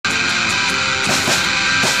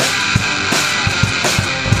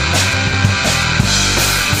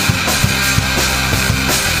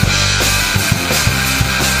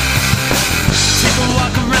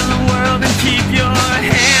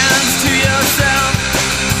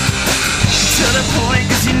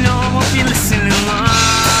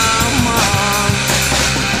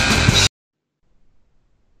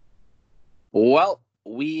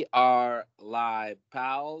We are live,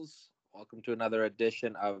 pals. Welcome to another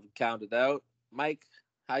edition of Count It Out. Mike,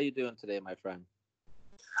 how you doing today, my friend?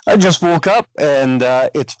 I just woke up and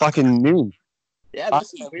it's fucking noon. Yeah, I'm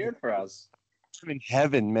this is weird for us. in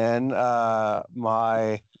heaven, man.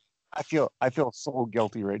 I feel so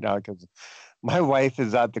guilty right now because my wife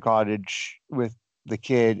is at the cottage with the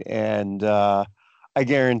kid, and I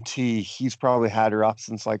guarantee he's probably had her up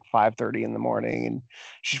since like 5:30 in the morning, and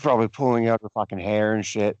she's probably pulling out her fucking hair and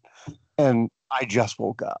shit. And I just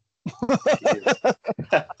woke up. Jeez.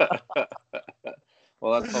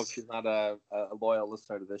 Well, let's hope she's not a loyal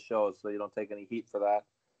listener to this show, so you don't take any heat for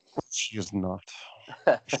She is not.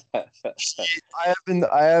 that.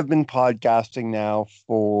 I have been podcasting now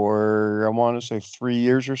for I want to say 3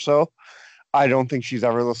 years or so. I don't think she's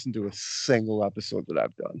ever listened to a single episode that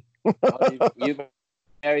I've done. Oh, you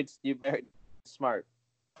married smart.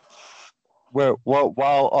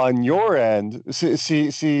 While on your end, see,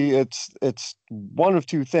 it's one of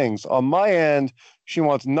two things. On my end, she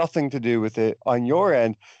wants nothing to do with it. On your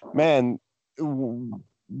end, man, w-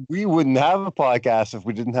 we wouldn't have a podcast if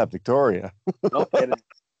we didn't have Victoria. No kidding.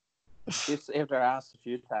 She saved her ass a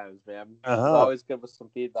few times, man. She's Uh-huh. always good with some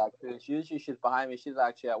feedback too. She's behind me. She's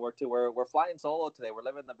actually at work too. We're flying solo today. We're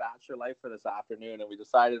living the bachelor life for this afternoon, and we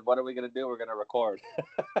decided what are we gonna do? We're gonna record.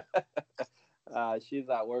 She's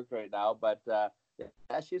at work right now, but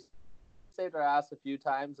yeah, she's saved her ass a few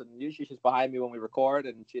times, and usually she's behind me when we record,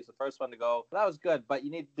 and she's the first one to go. That was good, but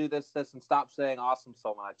you need to do this, and stop saying awesome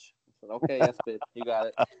so much. I said, okay, yes, bitch, you got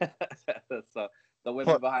it. So the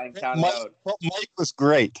women But behind counted Mike, out. but Mike was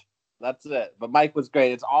great. That's it. But Mike was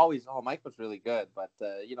great. It's always Mike was really good. But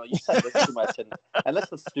you said this too much, and this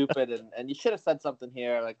was stupid, and you should have said something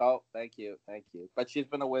here like, oh, thank you, thank you. But she's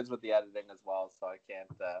been a whiz with the editing as well, so I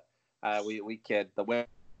can't. We kid the women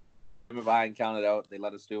behind counted out. They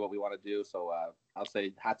let us do what we want to do. So I'll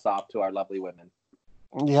say hats off to our lovely women.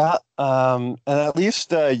 Yeah, and at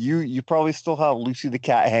least you probably still have Lucy the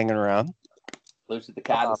cat hanging around. Lucy the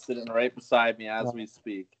cat is sitting right beside me as we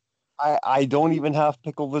speak. I don't even have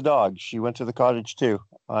Pickle the dog. She went to the cottage too.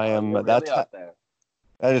 I Oh, am you're really out there.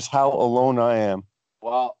 that is how alone I am.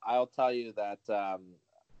 Well, I'll tell you that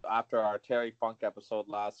after our Terry Funk episode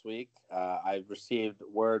last week, I've received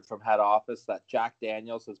word from head office that Jack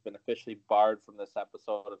Daniels has been officially barred from this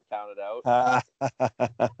episode of Count It Out.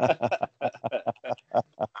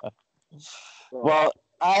 So Well,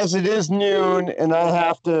 as it is noon and I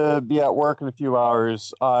have to be at work in a few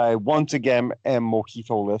hours, I once again am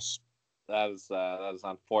mojito-less. that is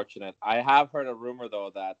unfortunate. I have heard a rumor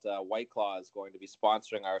though that White Claw is going to be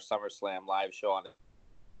sponsoring our SummerSlam live show on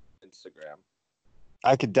Instagram.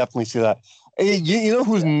 I could definitely see that. Hey, you know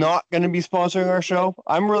who's Yeah. not going to be sponsoring our show?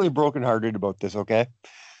 I'm really brokenhearted about this. Okay,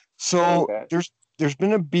 so Okay. there's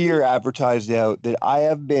been a beer advertised out that I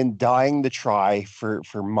have been dying to try for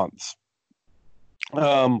months.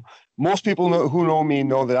 Um, Most people who know me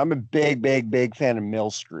know that I'm a big fan of Mill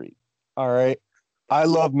Street. All right. I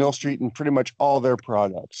love Mill Street and pretty much all their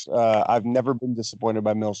products. I've never been disappointed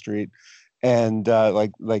by Mill Street, and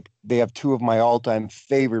like they have two of my all-time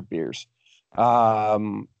favorite beers.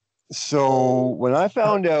 Um, so when I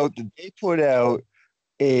found out that they put out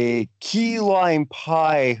a key lime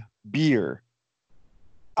pie beer,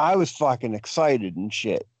 I was fucking excited and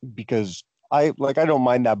shit because I don't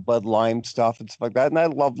mind that Bud Lime stuff and stuff like that, and I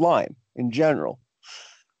love lime in general.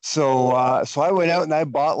 So I went out and I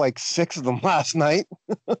bought like six of them last night.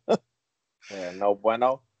 Yeah. No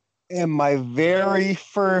bueno. And my very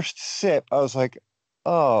first sip, I was like,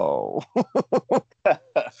 oh.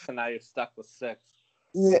 Now you're stuck with six.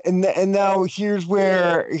 And now here's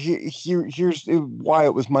here's why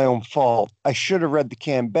it was my own fault. I should have read the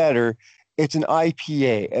can better. It's an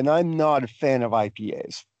IPA, and I'm not a fan of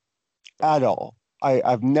IPAs at all.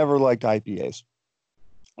 I've never liked IPAs.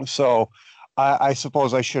 So I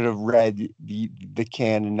suppose I should have read the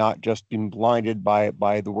can and not just been blinded by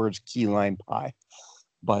the words key lime pie.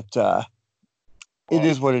 But it Well,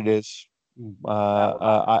 is what it is. Uh, that will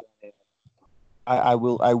uh, have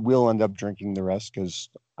to. I will end up drinking the rest because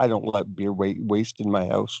I don't let beer waste in my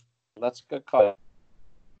house. That's a good call.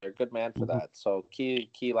 You're a good man for Mhm. that. So key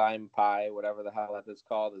lime pie, whatever the hell that is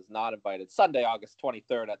called, is not invited. Sunday, August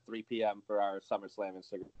 23rd at 3 p.m. for our SummerSlam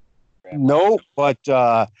Instagram live. No, but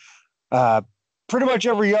uh, pretty much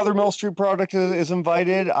every other Mill Street product is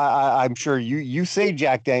invited. I'm sure you say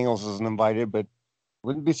Jack Daniels isn't invited, but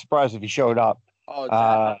wouldn't be surprised if he showed up. Oh,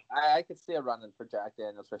 Uh, I could see a running for Jack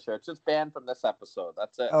Daniels for sure. It's just banned from this episode.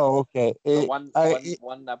 That's it. oh, okay. So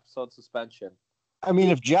one episode suspension. I mean,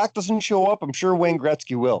 if Jack doesn't show up, I'm sure Wayne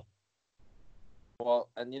Gretzky will. Well,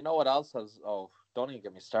 and you know what else has? Oh, don't even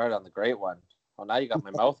get me started on the great one. Oh, now you got my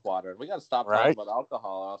mouth watering. We got to stop talking about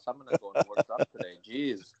alcohol, or else I'm going to go and work up today.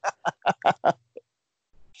 Jeez.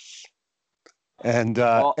 And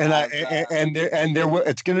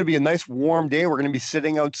it's going to be a nice warm day. We're going to be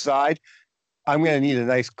sitting outside. I'm going to need a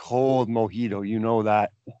nice cold mojito. You know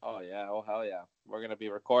that. Oh yeah. Oh hell yeah. We're going to be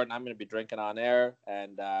recording. I'm going to be drinking on air,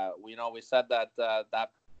 and we said that that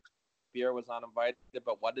beer was not invited,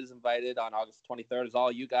 but what is invited on August 23rd is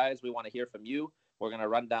all you guys. We want to hear from you. We're going to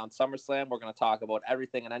run down SummerSlam. We're going to talk about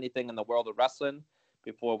everything and anything in the world of wrestling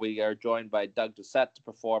before we are joined by Doug Doucette to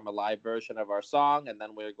perform a live version of our song. And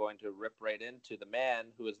then we're going to rip right into the man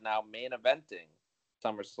who is now main eventing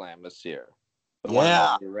SummerSlam this year.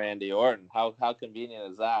 Yeah. Randy Orton. How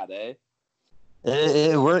convenient is that, eh?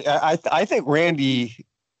 I think Randy,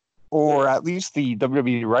 or at least the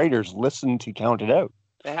WWE writers, listen to Count It Out.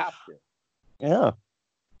 They have to. Yeah.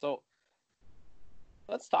 So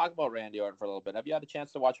let's talk about Randy Orton for a little bit. Have you had a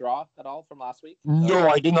chance to watch Raw at all from last week? No,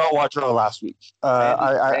 I did not watch Raw last week.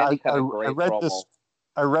 Randy had a great promo.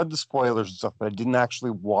 I read the spoilers and stuff, but I didn't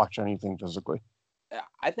actually watch anything physically. Yeah,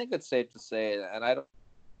 I think it's safe to say, and I don't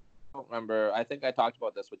remember. I think I talked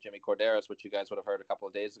about this with Jimmy Corderas, which you guys would have heard a couple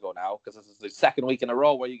of days ago now, because this is the second week in a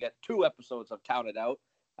row where you get 2 episodes of Count It Out.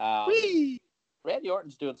 Randy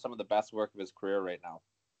Orton's doing some of the best work of his career right now.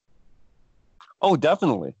 Oh,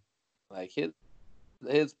 definitely. Like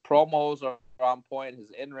his promos are on point. His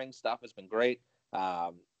in-ring stuff has been great.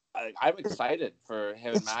 I'm excited for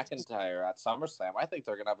him and McIntyre at SummerSlam. I think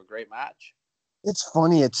they're gonna have a great match. It's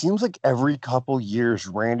funny. It seems like every couple years,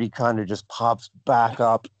 Randy kind of just pops back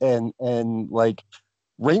up, and like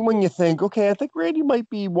right when you think, okay, I think Randy might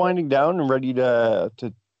be winding down and ready to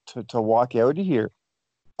walk out of here,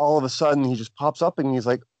 all of a sudden he just pops up and he's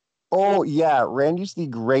like, oh yeah, Randy's the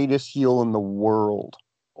greatest heel in the world.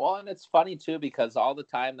 Well, and it's funny too, because all the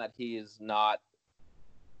time that he is not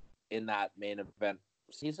in that main event,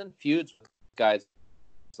 he's in feuds with guys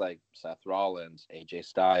like Seth Rollins, AJ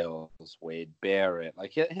Styles, Wade Barrett.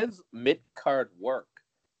 Like his mid-card work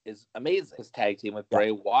is amazing. His tag team with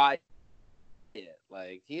Bray Wyatt.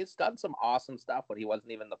 Like he's done some awesome stuff when he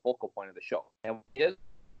wasn't even the focal point of the show. And when he is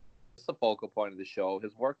the focal point of the show,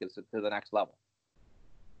 his work is to the next level.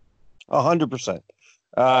 100%.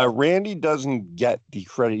 Randy doesn't get the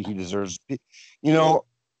credit he deserves. You know,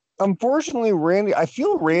 unfortunately, I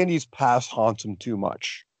feel Randy's past haunts him too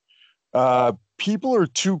much. People are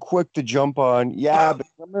too quick to jump on. Yeah, but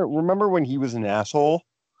remember when he was an asshole?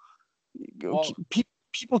 Well,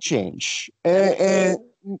 people change, and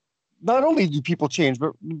not only do people change,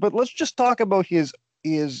 but let's just talk about his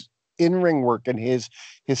in-ring work and his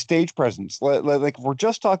stage presence. Like if we're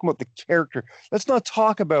just talking about the character, let's not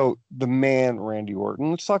talk about the man Randy Orton.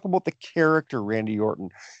 Let's talk about the character Randy Orton.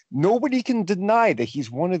 Nobody can deny that he's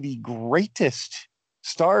one of the greatest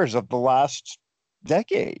stars of the last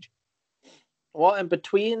decade. Well, and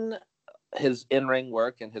between his in-ring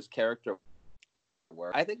work and his character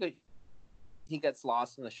work, I think he gets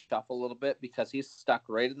lost in the shuffle a little bit because he's stuck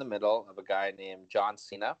right in the middle of a guy named John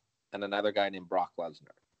Cena and another guy named Brock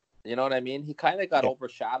Lesnar. You know what I mean? He kind of got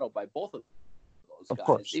overshadowed by both of those guys,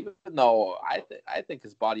 course. Even though I think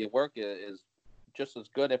his body of work is just as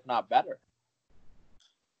good, if not better.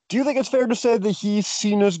 Do you think it's fair to say that he's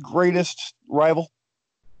Cena's greatest rival?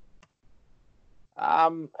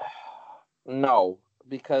 No,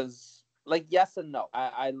 because yes and no.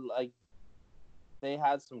 I like they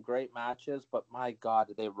had some great matches, but my God,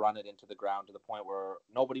 did they run it into the ground to the point where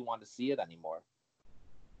nobody wanted to see it anymore.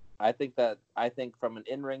 I think from an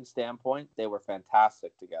in-ring standpoint, they were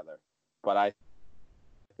fantastic together, but I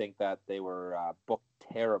think that they were booked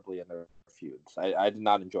terribly in their feuds. I did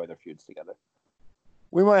not enjoy their feuds together.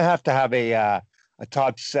 We might have to have a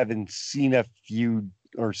top 7 Cena feud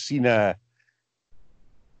or Cena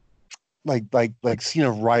like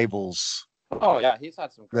Cena rivals. Oh yeah, he's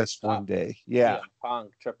had some great stuff. One day. Yeah. CM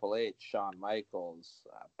Punk, Triple H, Shawn Michaels,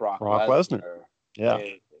 Brock Lesnar. Yeah.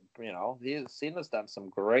 Cena's done some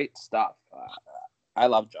great stuff. I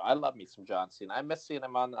love me some John Cena. I miss seeing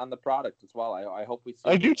him on the product as well. I hope we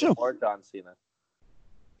see more John Cena.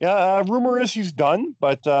 Yeah, rumor is he's done,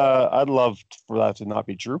 but I'd love for that to not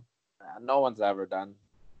be true. No one's ever done.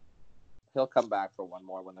 He'll come back for one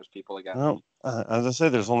more when there's people again. Well, as I say,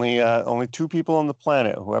 there's only 2 people on the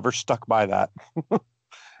planet who ever stuck by that.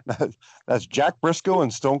 That's Jack Briscoe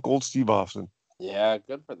and Stone Cold Steve Austin. Yeah,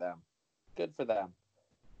 good for them. Good for them.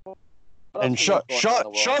 And Shawn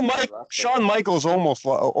Michaels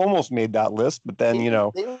almost made that list, but then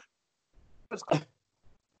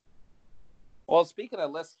Well, speaking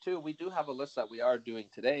of lists too, we do have a list that we are doing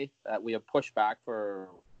today that we have pushed back for,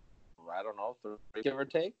 I don't know, 3, give or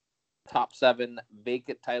take. Top 7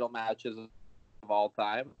 vacant title matches all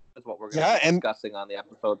time is what we're going to Yeah, be discussing on the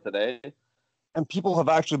episode today. And people have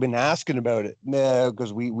actually been asking about it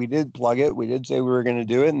because we did plug it. We did say we were going to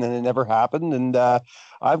do it, and then it never happened. And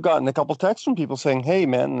I've gotten a couple texts from people saying, "Hey,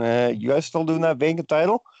 man, you guys still doing that vacant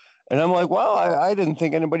title?" And I'm like, "Well, I didn't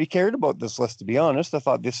think anybody cared about this list, to be honest. I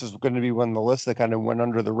thought this is going to be one of the lists that kind of went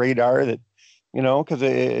under the radar. That, because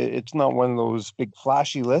it's not one of those big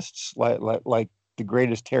flashy lists like the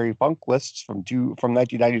greatest Terry Funk lists from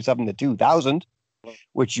 1997 to 2000,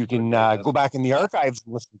 which you can go back in the archives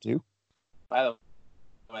and listen to." By the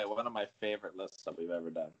way, one of my favorite lists that we've ever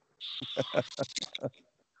done.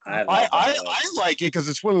 I like it because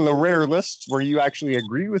it's one of the rare lists where you actually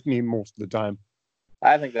agree with me most of the time.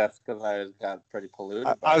 I think that's because I got pretty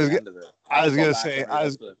polluted by the end of it. I was gonna say,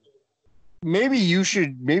 maybe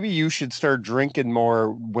you should start drinking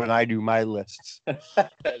more when I do my lists.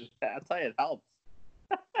 That's how it helps.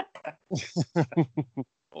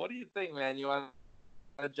 What do you think, man? You want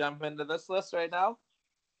to jump into this list right now?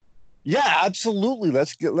 Yeah, absolutely.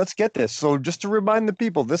 Let's get this. So just to remind the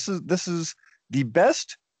people, this is the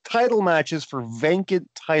best title matches for vacant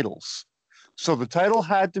titles. So the title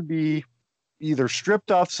had to be either stripped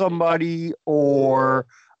off somebody or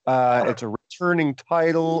it's a returning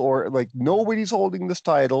title, or like nobody's holding this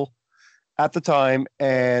title at the time,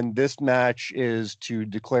 and this match is to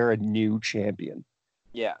declare a new champion.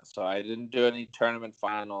 Yeah, so I didn't do any tournament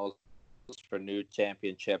finals for new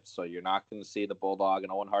championships, so you're not going to see the Bulldog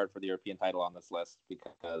and Owen Hart for the European title on this list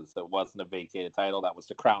because it wasn't a vacated title. That was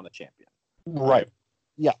to crown the champion. Right.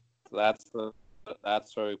 Yeah. So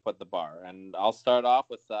that's where we put the bar. And I'll start off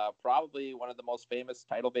with probably one of the most famous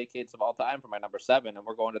title vacates of all time for my number 7, and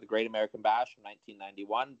we're going to the Great American Bash from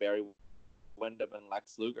 1991, Barry Windham and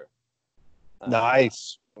Lex Luger.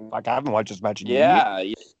 Nice. Like, I haven't watched this match in years. Yeah.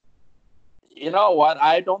 You know what?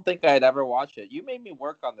 I don't think I'd ever watch it. You made me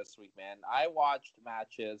work on this week, man. I watched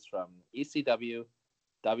matches from ECW,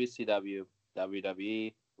 WCW,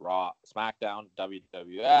 WWE, Raw, SmackDown,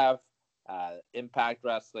 WWF, Impact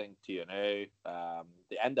Wrestling, TNA,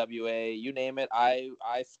 the NWA, you name it. I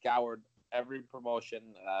scoured every promotion,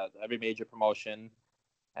 every major promotion,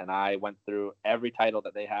 and I went through every title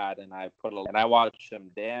that they had, and I watched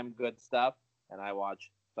some damn good stuff, and I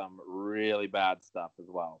watched some really bad stuff as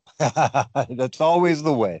well. That's always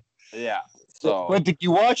the way. Yeah. So, but did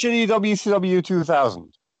you watch any WCW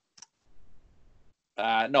 2000?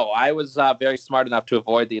 No, I was very smart enough to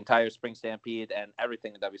avoid the entire Spring Stampede and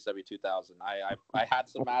everything in WCW 2000. I had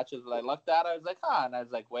some matches that I looked at. I was like, and I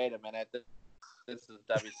was like, wait a minute, this is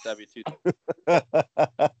WCW 2000.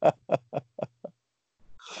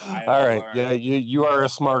 All right, yeah, you are a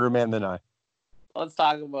smarter man than I. Let's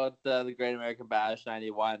talk about the Great American Bash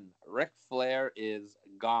 91. Ric Flair is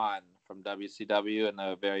gone from WCW in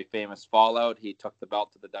a very famous fallout. He took the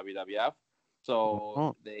belt to the WWF.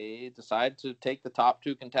 So they decided to take the top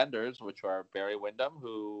 2 contenders, which were Barry Windham,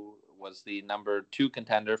 who was the number 2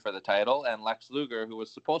 contender for the title, and Lex Luger, who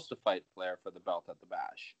was supposed to fight Flair for the belt at the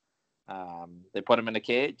Bash. They put him in a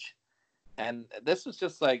cage. And this was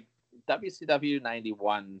just like WCW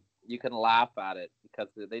 91. You can laugh at it because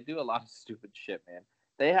they do a lot of stupid shit, man.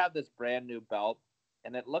 They have this brand new belt,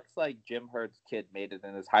 and it looks like Jim Hurt's kid made it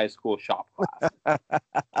in his high school shop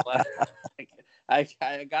class.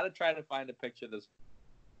 I got to try to find a picture of this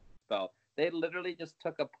belt. They literally just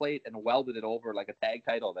took a plate and welded it over like a tag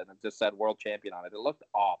title, and it just said world champion on it. It looked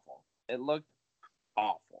awful.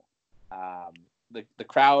 The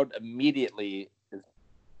crowd immediately is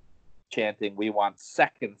chanting, "We want,"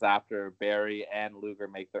 seconds after Barry and Luger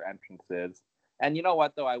make their entrances. And you know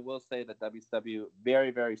what, though? I will say that WCW, very,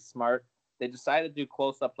 very smart. They decided to do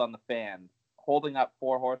close-ups on the fan, holding up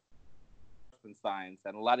 4 horsemen signs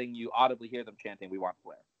and letting you audibly hear them chanting, "We want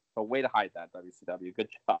Flair." So way to hide that, WCW. Good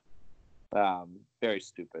job. Very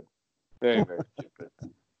stupid. Very, very stupid.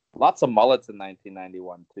 Lots of mullets in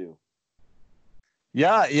 1991, too.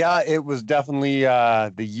 Yeah, it was definitely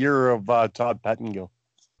the year of Todd Pettengill.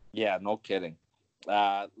 Yeah, no kidding.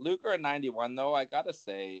 Luger in 91, though, I got to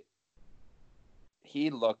say, he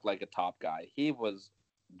looked like a top guy. He was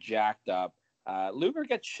jacked up. Luger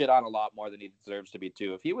gets shit on a lot more than he deserves to be,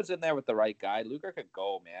 too. If he was in there with the right guy, Luger could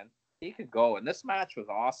go, man. He could go. And this match was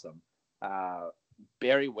awesome.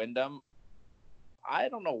 Barry Windham, I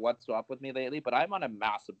don't know what's up with me lately, but I'm on a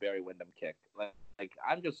massive Barry Windham kick. Like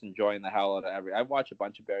I'm just enjoying the hell out of I watch a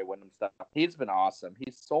bunch of Barry Windham stuff. He's been awesome.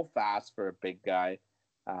 He's so fast for a big guy.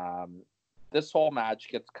 This whole match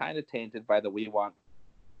gets kind of tainted by the "We want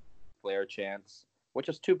Flair" chants, which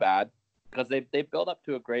is too bad because they build up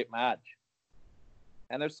to a great match.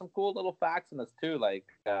 And there's some cool little facts in this too. Like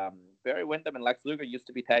Barry Windham and Lex Luger used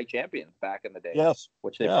to be tag champions back in the day. Yes.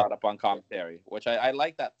 Which they brought up on commentary, which I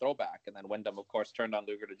like that throwback. And then Windham, of course, turned on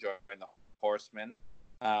Luger to join the Horsemen.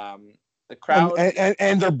 The crowd.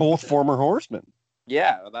 And they're both former Horsemen.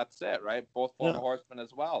 Yeah, that's it, right? Both former Horsemen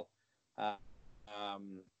as well.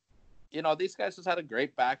 These guys just had a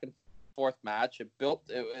great back and forth match. It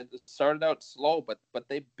started out slow, but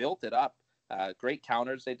they built it up. Great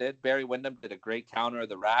counters they did. Barry Windham did a great counter of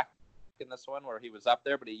the rack in this one where he was up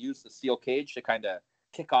there, but he used the steel cage to kind of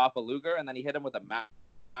kick off a Luger, and then he hit him with a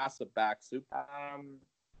massive back soup.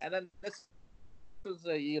 And then this was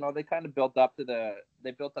they kind of built up to the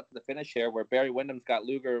finish here where Barry Windham's got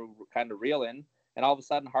Luger kind of reeling, and all of a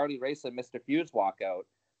sudden Harley Race and Mr. Fuse walk out.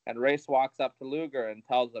 And Race walks up to Luger and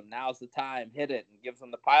tells him, "Now's the time, hit it," and gives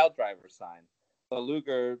him the pile driver sign. So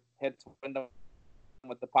Luger hits Windham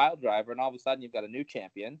with the pile driver, and all of a sudden you've got a new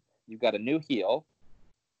champion, you've got a new heel,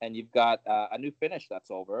 and you've got a new finish that's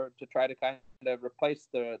over to try to kind of replace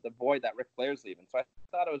the void that Ric Flair's leaving. So I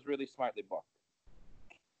thought it was really smartly booked.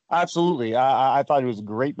 Absolutely. I thought it was a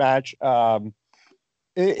great match.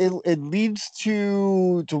 It leads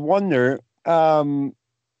to wonder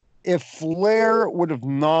if Flair would have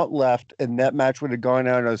not left and that match would have gone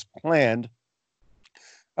out as planned.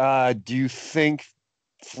 Do you think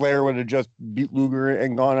Flair would have just beat Luger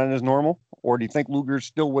and gone on as normal, or do you think Luger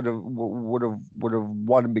still would have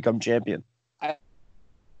won and become champion? I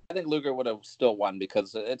think Luger would have still won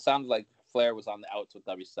because it sounds like Flair was on the outs with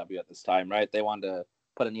WCW at this time, right? They wanted to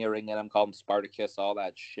put an earring in him, call him Spartacus, all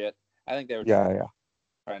that shit. I think they were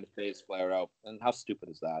trying to phase Flair out. And how stupid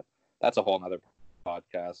is that? That's a whole nother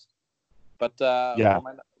podcast. But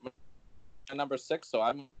my number 6, so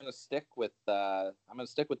I'm gonna stick with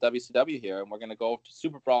WCW here, and we're gonna go to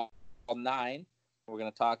Super Brawl 9. We're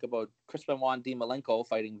gonna talk about Chris Benoit and Dean Malenko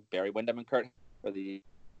fighting Barry Windham and Kurt for the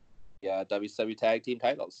WCW Tag Team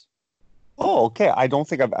titles. Oh, okay. I don't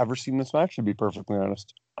think I've ever seen this match, to be perfectly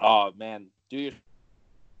honest. Oh man, do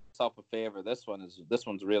yourself a favor. This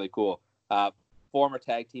one's really cool. Former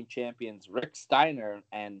tag team champions Rick Steiner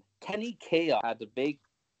and Kenny Chaos had to vacate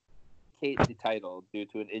the title due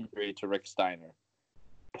to an injury to Rick Steiner.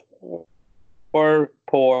 Poor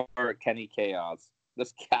Kenny Chaos.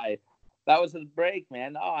 This guy, that was his break,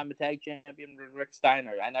 man. Oh, I'm a tag champion with Rick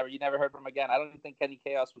Steiner. You never heard from him again. I don't even think Kenny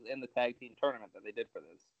Chaos was in the tag team tournament that they did for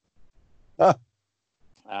this.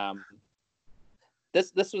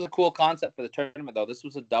 This was a cool concept for the tournament, though. This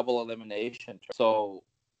was a double elimination. So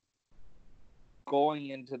going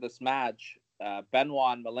into this match,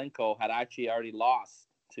 Benoit and Malenko had actually already lost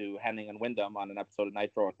to Hennig and Windham on an episode of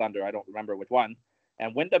Nitro or Thunder. I don't remember which one.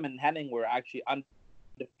 And Windham and Hennig were actually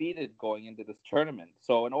undefeated going into this tournament.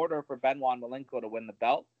 So in order for Benoit and Malenko to win the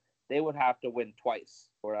belt, they would have to win twice,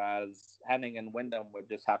 whereas Hennig and Windham would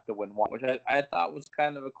just have to win one, which I thought was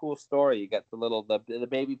kind of a cool story. You get the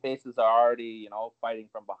baby faces are already, fighting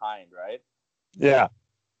from behind, right? Yeah.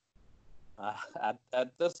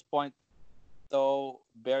 At this point, though,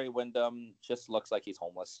 Barry Windham just looks like he's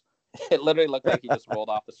homeless. It literally looked like he just rolled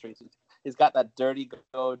off the streets. He's got that dirty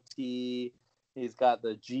goatee. He's got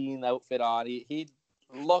the jean outfit on. He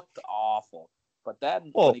looked awful. But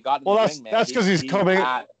then when he got in the ring, man, that's because he's coming.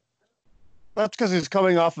 That's because he's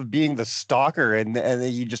coming off of being the stalker, and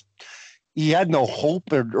he had no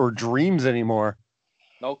hope or dreams anymore.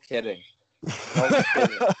 No kidding. No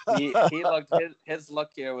kidding. He looked his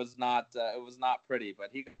look here was not pretty,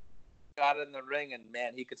 but he got in the ring and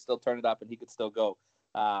man, he could still turn it up and he could still go.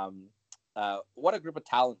 What a group of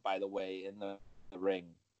talent, by the way, in the ring.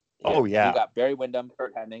 Oh yeah, you got Barry Windham,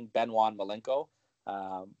 Kurt Hennig, Benoit, Malenko,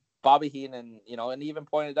 Bobby Heenan, and he even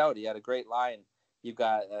pointed out he had a great line. You've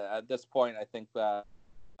got at this point, I think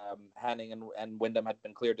Hennig and Windham had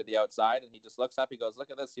been cleared to the outside, and he just looks up. He goes,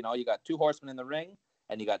 "Look at this! You got 2 horsemen in the ring,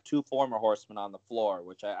 and you got 2 former horsemen on the floor,"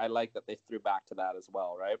 which I like that they threw back to that as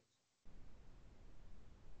well, right?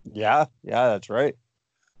 Yeah, that's right.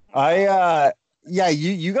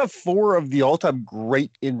 You got 4 of the all-time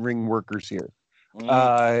great in-ring workers here.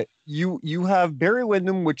 You have Barry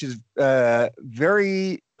Windham, which is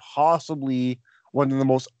very possibly one of the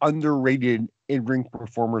most underrated in-ring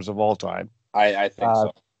performers of all time. I think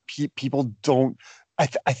so. People don't.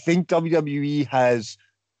 I think WWE has,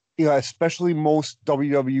 especially most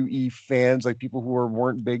WWE fans, like people who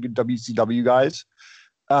weren't big WCW guys.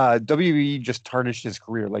 WWE just tarnished his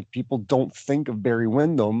career. Like, people don't think of Barry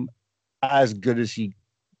Windham as good as he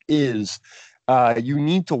is. You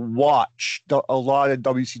need to watch a lot of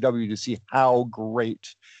WCW to see how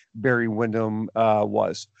great Barry Windham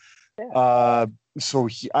was. Yeah. So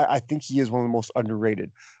I think he is one of the most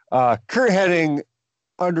underrated. Kurt Hennig,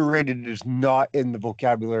 underrated is not in the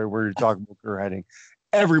vocabulary where you're talking about Kurt Hennig.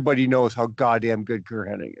 Everybody knows how goddamn good Kurt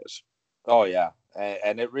Hennig is. Oh yeah,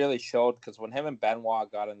 and it really showed because when him and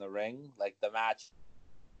Benoit got in the ring, like the match,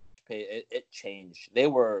 it changed. They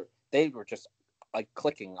were just like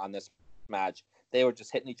clicking on this match. They were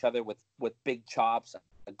just hitting each other with big chops,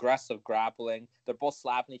 aggressive grappling. They're both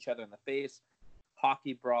slapping each other in the face,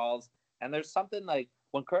 hockey brawls. And there's something like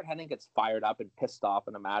when Kurt Hennig gets fired up and pissed off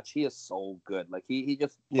in a match, he is so good. Like he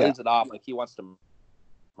just plays it off like he wants to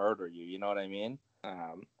murder you. You know what I mean?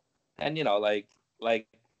 And you know, like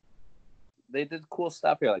they did cool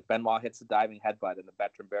stuff here. Like Benoit hits a diving headbutt, and the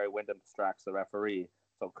veteran Barry Windham distracts the referee,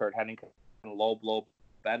 so Kurt Hennig can low blow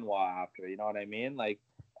Benoit after. You know what I mean? Like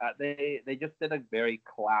they just did a very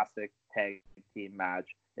classic tag team match.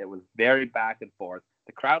 It was very back and forth.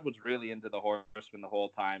 The crowd was really into the Horsemen the whole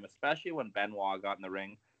time, especially when Benoit got in the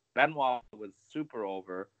ring. Benoit was super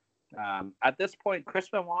over. At this point, Chris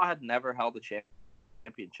Benoit had never held a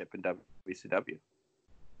championship in WCW.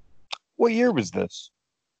 What year was this?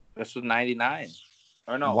 This was 99.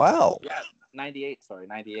 Or no. Wow. Yeah, 98. Sorry,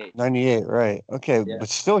 98. 98, right. Okay, yeah. But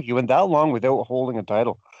still, he went that long without holding a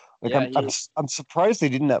title. Like, yeah, I'm surprised they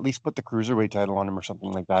didn't at least put the Cruiserweight title on him or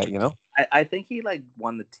something like that, you know? I think he, like,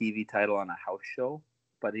 won the TV title on a house show,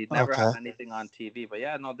 but he never had anything on TV. But,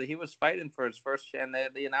 yeah, no, he was fighting for his first, and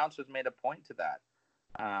the announcers made a point to that.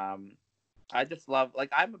 I just love,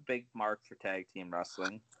 like, I'm a big mark for tag team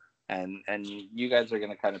wrestling. And you guys are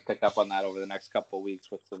going to kind of pick up on that over the next couple of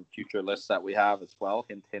weeks with some future lists that we have as well.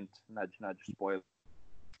 Hint, hint, nudge, nudge, spoiler.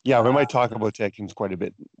 Yeah, we might talk about tag teams quite a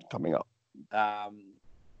bit coming up.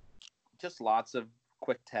 Just lots of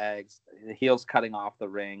quick tags, the heels cutting off the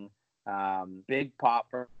ring, big pop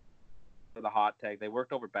for the hot tag. They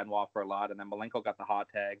worked over Benoit for a lot, and then Malenko got the hot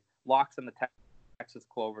tag, locks in the Texas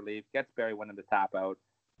Cloverleaf, gets Barry Windham to tap out.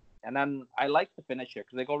 And then I like the finish here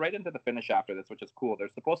because they go right into the finish after this, which is cool.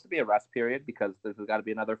 There's supposed to be a rest period because there's got to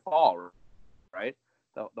be another fall, right?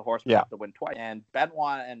 The Horsemen have to win twice. And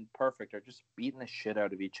Benoit and Perfect are just beating the shit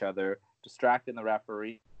out of each other, distracting the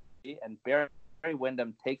referee. And Barry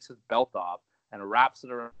Windham takes his belt off and wraps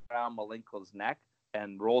it around Malenko's neck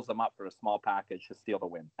and rolls him up for a small package to steal the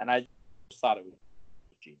win. And I just thought it was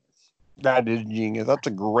genius. That is genius. That's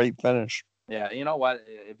a great finish. Yeah, you know what?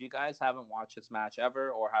 If you guys haven't watched this match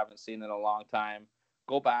ever or haven't seen it in a long time,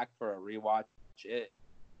 go back for a rewatch.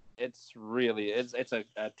 It's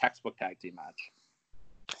a textbook tag team match.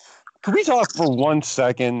 Can we talk for 1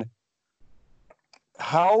 second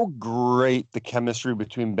how great the chemistry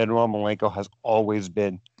between Benoit and Malenko has always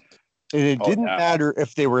been? And it didn't matter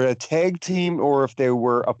if they were a tag team or if they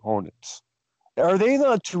were opponents. Are they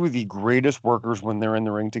not two of the greatest workers when they're in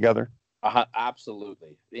the ring together?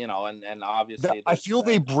 Absolutely. You know, and obviously I feel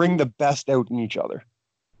they bring the best out in each other.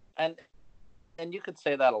 And you could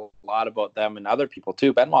say that a lot about them and other people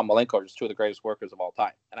too. Benoit and Malenko are just two of the greatest workers of all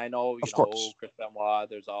time. And I know, you know, Chris Benoit,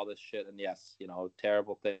 there's all this shit, and yes, you know,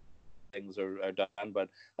 terrible things are done, but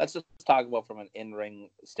let's just talk about from an in-ring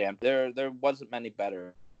standpoint. There wasn't many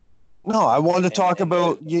better. No, I wanted to talk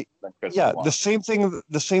about the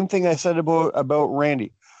same thing I said about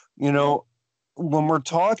Randy. You know, when we're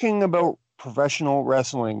talking about professional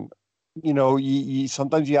wrestling, you know, you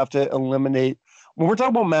sometimes you have to eliminate, when we're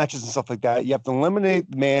talking about matches and stuff like that, you have to eliminate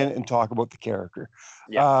the man and talk about the character.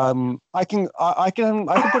 Yeah. I can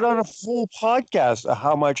put on a full podcast of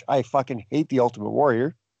how much I fucking hate the Ultimate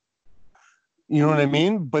Warrior. You know what I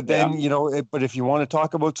mean? But then, you know, but if you want to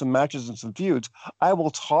talk about some matches and some feuds, I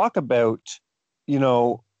will talk about, you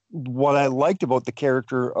know, what I liked about the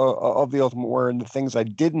character of the Ultimate Warrior and the things I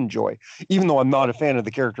did enjoy, even though I'm not a fan of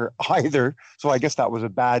the character either. So I guess that was a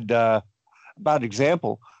bad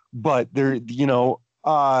example. But there, you know,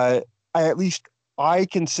 I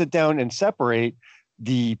can sit down and separate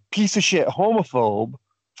the piece of shit homophobe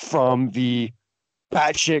from the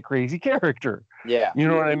batshit crazy character. Yeah, you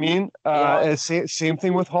know what I mean. Same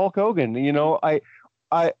thing with Hulk Hogan. You know,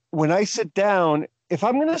 when I sit down, if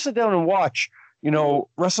I'm going to sit down and watch, you know,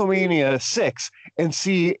 WrestleMania 6 and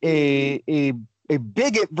see a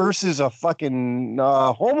bigot versus a fucking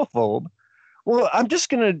homophobe, well,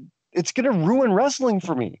 it's gonna ruin wrestling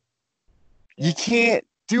for me. You can't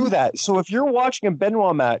do that. So if you're watching a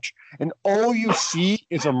Benoit match and all you see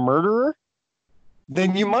is a murderer,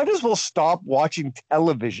 then you might as well stop watching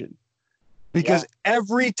television. Because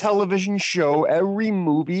every television show, every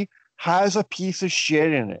movie has a piece of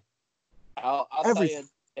shit in it. I'll tell you,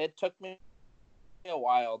 it took me a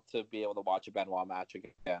while to be able to watch a Benoit match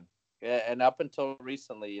again. And up until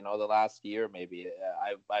recently, you know, the last year maybe,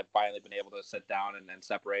 I've finally been able to sit down and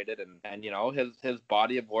separate it. And you know, his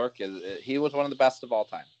body of work he was one of the best of all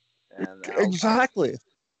time. And exactly.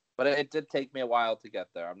 But it did take me a while to get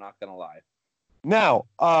there. I'm not gonna lie. Now,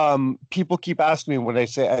 people keep asking me when I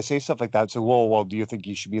say stuff like that. So, well, do you think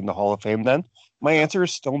you should be in the Hall of Fame then? My answer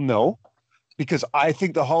is still no, because I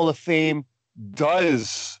think the Hall of Fame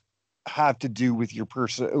does have to do with your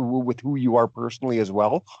person, with who you are personally as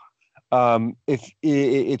well. If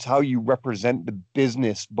it's how you represent the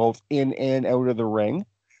business both in and out of the ring.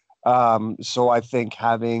 So I think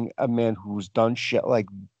having a man who's done shit like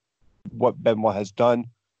what Benoit has done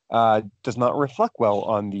does not reflect well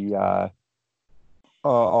on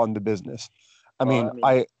the business. I mean,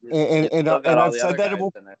 and I've said that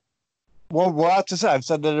about, well, that's to say, I've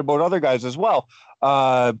said that about other guys as well.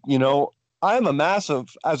 You know, I'm a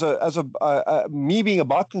massive, me being a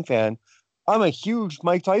boxing fan, I'm a huge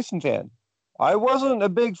Mike Tyson fan. I wasn't a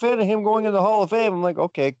big fan of him going in the Hall of Fame. I'm like,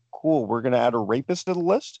 okay, cool. We're going to add a rapist to the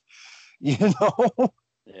list. You know?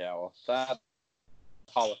 Yeah, well, that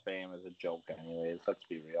Hall of Fame is a joke anyways. Let's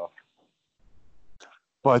be real.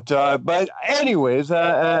 But anyways,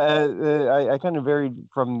 I kind of varied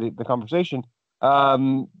from the conversation.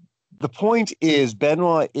 The point is,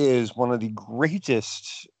 Benoit is one of the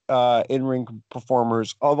greatest in-ring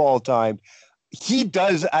performers of all time. He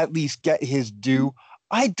does at least get his due.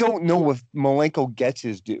 I don't know if Malenko gets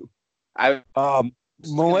his due. Malenko,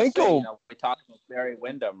 say, we talked about Barry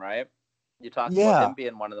Windham, right? You talked yeah, about him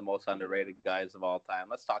being one of the most underrated guys of all time.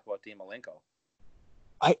 Let's talk about Dean Malenko.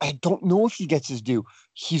 I don't know if he gets his due.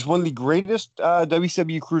 He's one of the greatest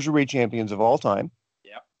WCW Cruiserweight champions of all time.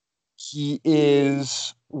 Yeah. He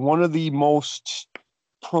is one of the most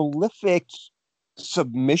prolific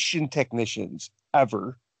submission technicians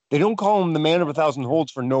ever. They don't call him the man of 1,000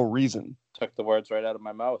 holds for no reason. Took the words right out of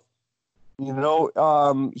my mouth. You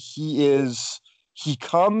know, he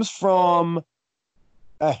comes from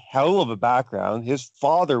a hell of a background. His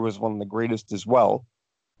father was one of the greatest as well.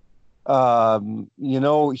 You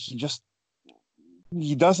know, he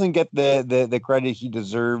doesn't get the credit he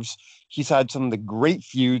deserves. He's had some of the great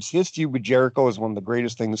feuds. His feud with Jericho is one of the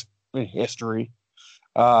greatest things in history.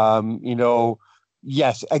 You know,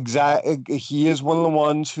 yes, exactly. He is one of the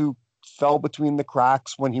ones who fell between the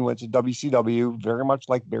cracks when he went to WCW, very much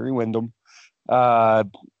like Barry Windham.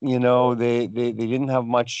 You know, they didn't have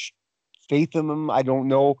much faith in him. I don't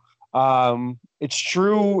know. It's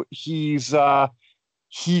true. He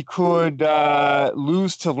could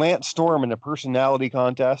lose to Lance Storm in a personality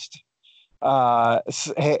contest. And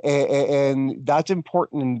that's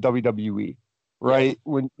important in WWE, right?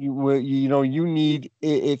 When you need,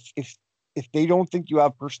 if they don't think you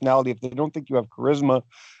have personality, if they don't think you have charisma,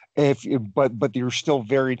 but you're still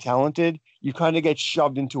very talented, you kind of get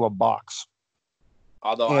shoved into a box.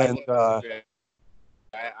 Although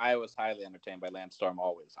I was highly entertained by Lance Storm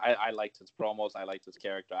always. I liked his promos. I liked his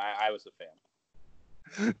character. I was a fan.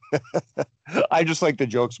 I just like the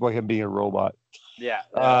jokes about him being a robot. Yeah,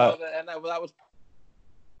 and that was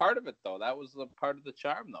part of it, though. That was the part of the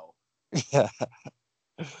charm, though. Yeah.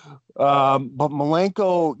 But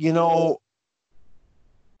Malenko, you know,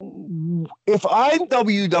 if I'm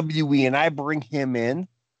WWE and I bring him in,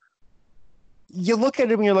 you look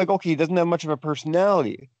at him and you're like, okay, he doesn't have much of a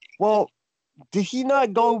personality. Well, did he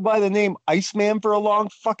not go by the name Iceman for a long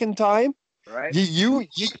fucking time? Right. You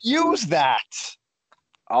use that.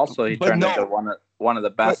 Also, he turned into one of the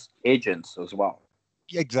best agents as well.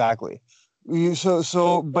 Exactly.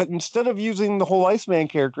 So, but instead of using the whole Iceman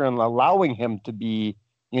character and allowing him to be,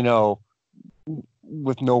 you know,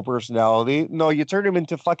 with no personality, no, you turned him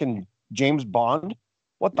into fucking James Bond.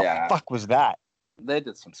 What the fuck was that? They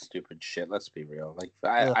did some stupid shit. Let's be real. Like,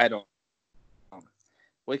 I don't.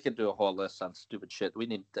 We could do a whole list on stupid shit. We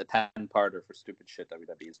need a 10-parter for stupid shit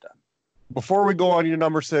WWE's done. Before we go on to your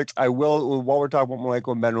number 6, I will, while we're talking about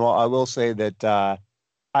Malenko and Benoit, I will say that I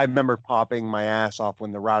remember popping my ass off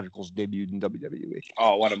when the Radicals debuted in WWE.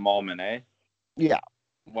 Oh, what a moment, eh? Yeah.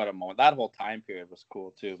 What a moment. That whole time period was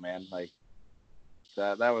cool too, man. Like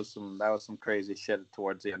that was some crazy shit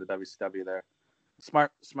towards the end of WCW there.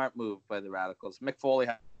 Smart move by the Radicals. Mick Foley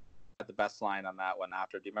had the best line on that one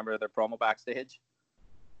after. Do you remember their promo backstage?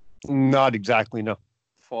 Not exactly, no.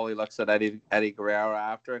 Foley looks at Eddie Guerrero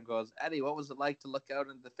after and goes, "Eddie, what was it like to look out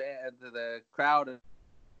into the crowd and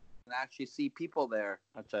actually see people there?"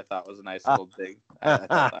 Which I thought was a nice little dig.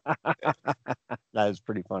 That is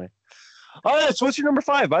pretty funny. All right, so what's your number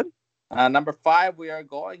 5, bud? Number 5, we are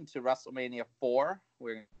going to WrestleMania 4.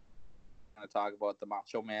 We're going to talk about the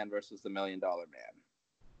Macho Man versus the $1 Million Man.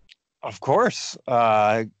 Of course,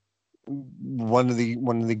 one of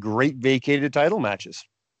the great vacated title matches.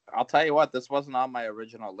 I'll tell you what, this wasn't on my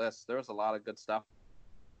original list. There was a lot of good stuff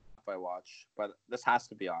I watch, but this has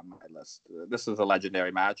to be on my list. This is a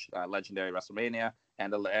legendary match, legendary WrestleMania,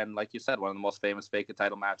 and like you said, one of the most famous vacant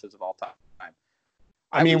title matches of all time.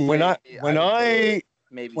 I mean, when I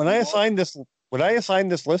assigned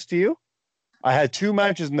this list to you, I had two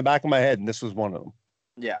matches in the back of my head, and this was one of them.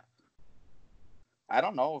 Yeah. I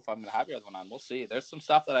don't know if I'm going to have the other one on. We'll see. There's some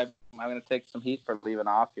stuff that I'm going to take some heat for leaving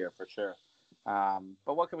off here for sure.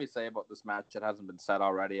 But what can we say about this match? It hasn't been said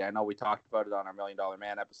already. I know we talked about it on our $1 Million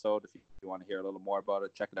Man episode. If you want to hear a little more about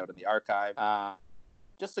it, check it out in the archive.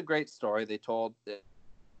 Just a great story they told.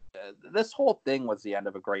 This whole thing was the end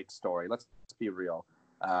of a great story. Let's be real.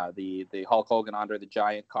 The Hulk Hogan Andre the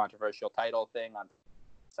Giant controversial title thing on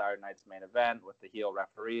Saturday night's main event with the heel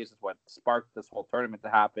referees is what sparked this whole tournament to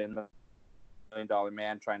happen. $1 Million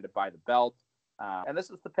Man trying to buy the belt, and this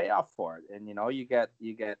is the payoff for it. And you get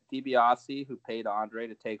DiBiase, who paid Andre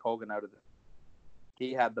to take Hogan out of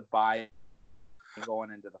he had the buy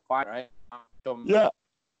going into the fight, right? So yeah,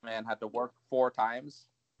 man had to work 4 times,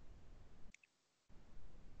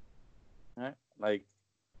 right? Like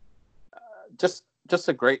just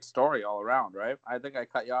a great story all around, right? I think I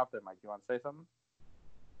cut you off there, Mike. You want to say something?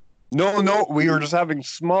 No, we were just having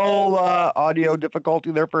small audio difficulty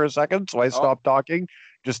there for a second, so I stopped talking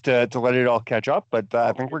just to let it all catch up, but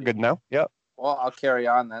I think we're good now. Yep. Well, I'll carry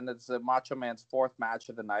on then. It's Macho Man's 4th match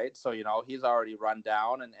of the night, so, he's already run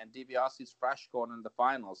down, and DiBiase's fresh going into the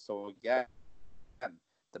finals. So, again,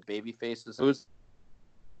 the baby faces. Who's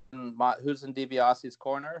in DiBiase's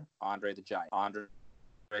corner? Andre the Giant. Andre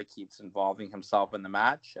keeps involving himself in the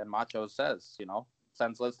match, and Macho says,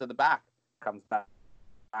 sends Liz to the back, comes back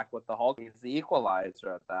with the Hulk. He's the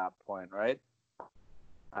equalizer at that point, right?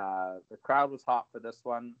 The crowd was hot for this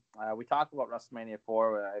one. We talked about WrestleMania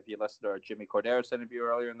 4 if you listened to our Jimmy Corderas interview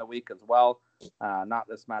earlier in the week as well. Not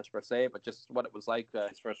this match per se, but just what it was like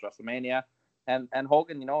his first WrestleMania. And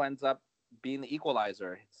Hogan, ends up being the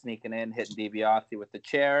equalizer, sneaking in, hitting DiBiase with the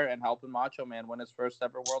chair, and helping Macho Man win his first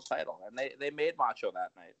ever world title. And they made Macho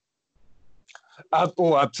that night.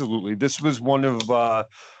 Oh, absolutely. This was one of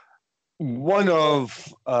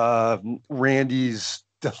Randy's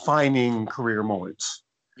defining career moments.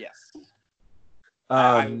 Yes.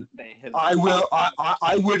 I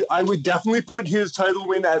would definitely put his title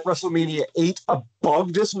win at WrestleMania 8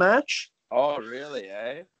 above this match. Oh, really?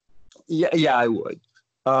 Eh? Yeah, I would.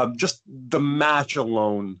 Just the match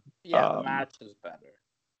alone. Yeah, the match is better.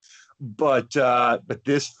 But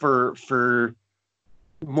this for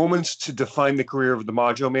moments to define the career of the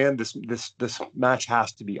Macho Man, this match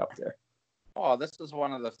has to be up there. Oh, this is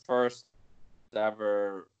one of the first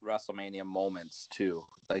ever WrestleMania moments too.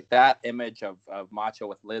 Like that image of Macho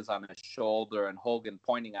with Liz on his shoulder and Hogan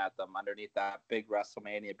pointing at them underneath that big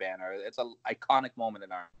WrestleMania banner. It's an iconic moment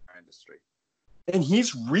in our industry. And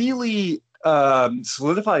he's really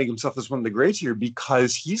solidifying himself as one of the greats here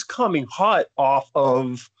because he's coming hot off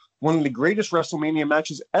of one of the greatest WrestleMania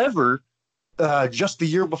matches ever just the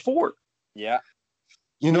year before. Yeah.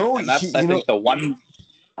 And that's,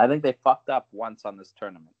 I think they fucked up once on this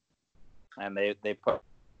tournament. And they put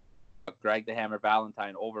Greg the Hammer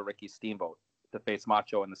Valentine over Ricky Steamboat to face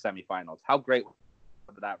Macho in the semifinals. How great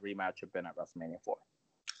would that rematch have been at WrestleMania 4?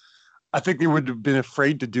 I think they would have been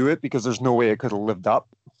afraid to do it because there's no way it could have lived up.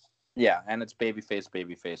 Yeah, and it's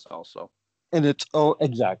babyface also. And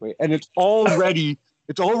exactly. And it's already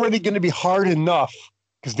going to be hard enough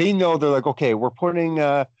because they know they're like, okay, we're putting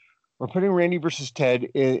Randy versus Ted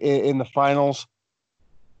in the finals.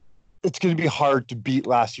 It's going to be hard to beat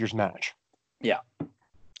last year's match. Yeah.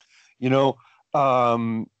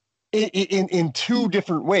 In 2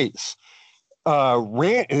 different ways.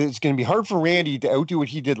 It's going to be hard for Randy to outdo what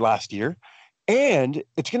he did last year, and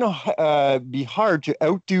it's going to be hard to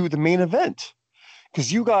outdo the main event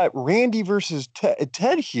because you got Randy versus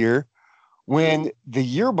Ted here when the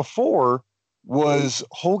year before was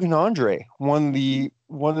Hogan Andre, one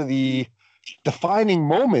of the defining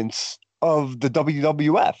moments of the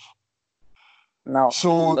WWF. No.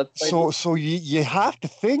 So you have to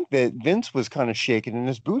think that Vince was kind of shaking in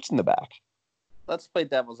his boots in the back. Let's play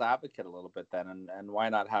devil's advocate a little bit then, and why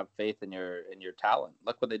not have faith in your talent?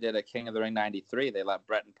 Look what they did at King of the Ring '93. They let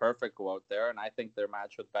Bret and Perfect go out there, and I think their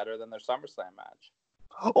match was better than their SummerSlam match.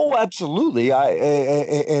 Oh, absolutely.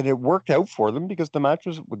 And it worked out for them because the match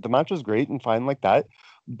was great and fine like that.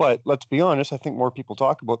 But let's be honest, I think more people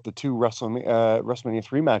talk about the 2 WrestleMania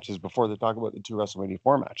 3 matches before they talk about the 2 WrestleMania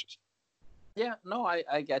 4 matches. Yeah, no,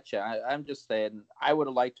 I get you. I'm just saying I would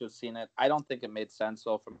have liked to have seen it. I don't think it made sense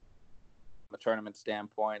though from a tournament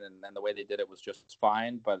standpoint, and the way they did it was just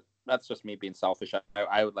fine. But that's just me being selfish.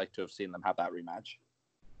 I would like to have seen them have that rematch.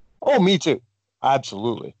 Oh, me too.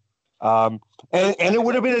 Absolutely. And it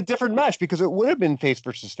would have been a different match because it would have been face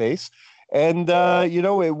versus face, and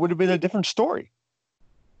it would have been a different story.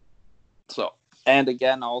 So, and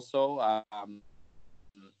again, also,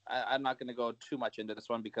 I'm not going to go too much into this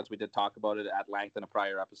one because we did talk about it at length in a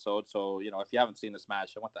prior episode. So, if you haven't seen this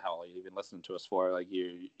match, then what the hell are you even listening to us for? Like,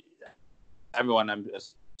 everyone, I'm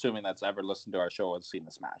assuming that's ever listened to our show has seen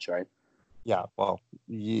this match, right? Yeah, well,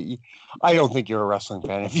 I don't think you're a wrestling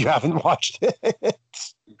fan if you haven't watched it.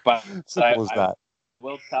 But simple as that. I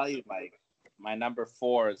will tell you, Mike, my number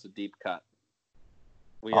 4 is a deep cut.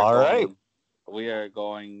 We are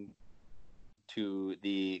going to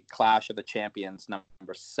the Clash of the Champions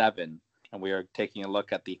number 7, and we are taking a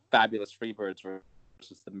look at the Fabulous Freebirds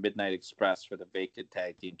versus the Midnight Express for the vacant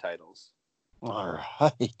tag team titles. All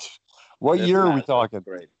right. What year are we talking?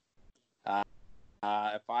 Great.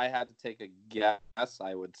 If I had to take a guess,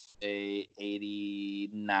 I would say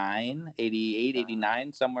 89, 88,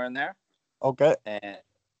 89, somewhere in there. Okay. And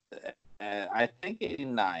I think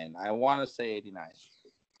 89. I want to say 89.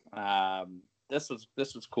 This was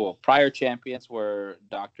cool. Prior champions were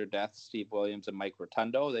Dr. Death, Steve Williams, and Mike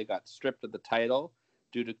Rotundo. They got stripped of the title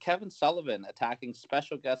due to Kevin Sullivan attacking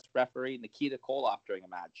special guest referee Nikita Koloff during a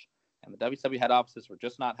match. And the WWE head offices were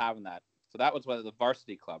just not having that. So that was the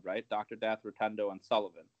Varsity Club, right? Dr. Death, Rotundo, and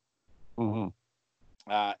Sullivan. Mm-hmm.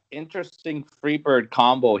 Interesting Freebird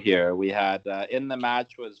combo here. We had in the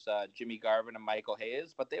match was Jimmy Garvin and Michael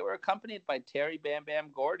Hayes, but they were accompanied by Terry Bam Bam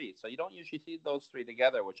Gordy. So you don't usually see those three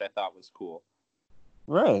together, which I thought was cool.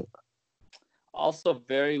 Right. Also,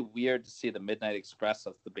 very weird to see the Midnight Express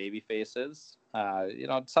as the baby faces.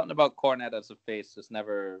 Something about Cornette as a face just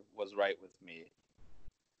never was right with me.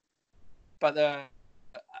 But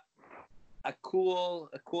a cool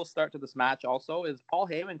start to this match also is Paul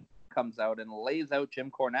Heyman comes out and lays out Jim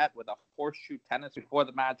Cornette with a horseshoe tennis before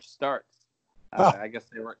the match starts. I guess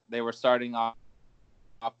they were starting off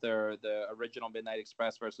the original Midnight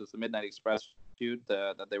Express versus the Midnight Express feud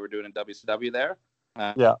that they were doing in WCW there.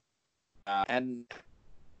 And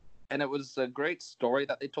it was a great story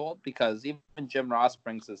that they told because even Jim Ross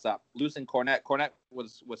brings this up. Losing Cornette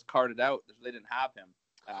was carted out. They didn't have him,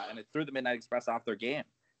 and it threw the Midnight Express off their game.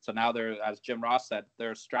 So now as Jim Ross said,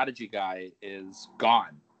 their strategy guy is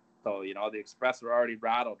gone. So, the Express were already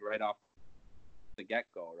rattled right off the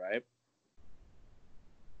get-go, right?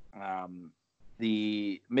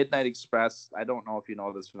 The Midnight Express, I don't know if you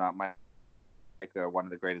know this or not, Mike, they're one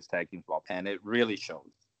of the greatest tag teams of all time, and it really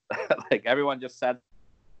shows. Like, everyone just said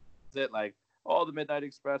it like, oh, the Midnight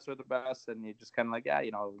Express are the best, and you just kind of like, yeah,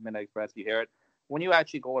 Midnight Express, you hear it. When you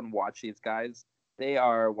actually go and watch these guys, they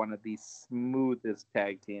are one of the smoothest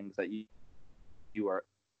tag teams that you are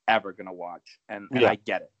ever going to watch, and I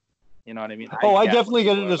get it. You know what I mean? I definitely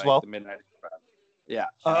get it as well. The Midnight Express. Yeah.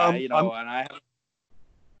 Go ahead.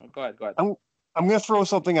 I'm going to throw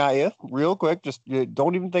something at you real quick. Just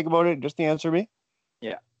don't even think about it. Just answer me.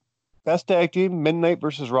 Yeah. Best tag team, Midnight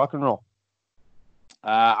versus Rock and Roll.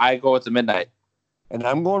 I go with the Midnight. And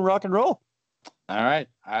I'm going Rock and Roll. All right.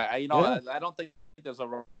 I don't think there's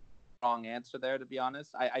a wrong answer there, to be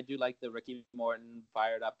honest. I do like the Ricky Morton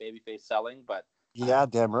fired up babyface selling, but yeah,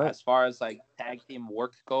 damn right. As far as like tag team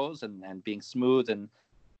work goes and being smooth and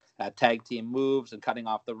tag team moves and cutting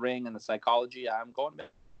off the ring and the psychology, I'm going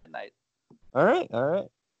Midnight. All right.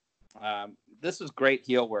 This is great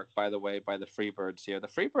heel work, by the way, by the Freebirds here. The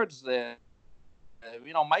Freebirds,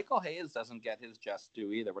 Michael Hayes doesn't get his just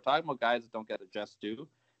due either. We're talking about guys that don't get their just due.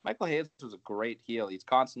 Michael Hayes was a great heel. He's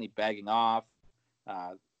constantly bagging off.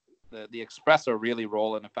 The Express are really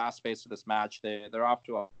rolling a fast pace of this match. They're off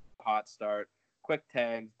to a hot start. Quick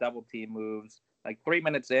tags, double team moves. Like 3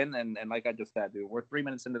 minutes in, and like I just said, dude, we're 3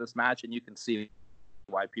 minutes into this match, and you can see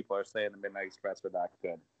why people are saying the Midnight Express were that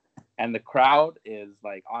good. And the crowd is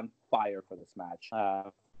like on fire for this match.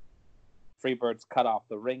 Freebirds cut off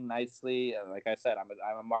the ring nicely. Like I said, I'm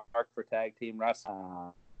a mark for tag team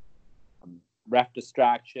wrestling. Ref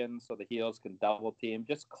distraction so the heels can double team.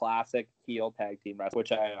 Just classic heel tag team wrestling,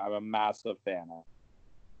 which I'm a massive fan of.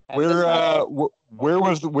 Where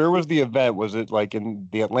was the event? Was it like in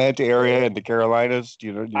the Atlanta area in the Carolinas? Do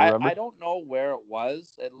you remember? I don't know where it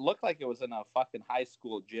was. It looked like it was in a fucking high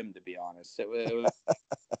school gym, to be honest. It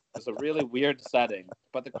was a really weird setting,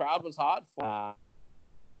 but the crowd was hot for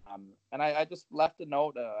and I just left a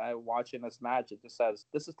note watching this match. It just says,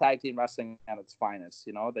 this is tag team wrestling at its finest.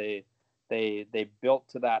 They built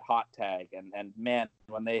to that hot tag, and man,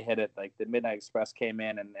 when they hit it, like the Midnight Express came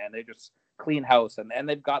in and they just clean house, and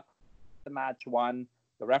they've got the match won.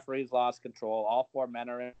 The referees lost control. All 4 men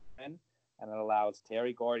are in, and it allows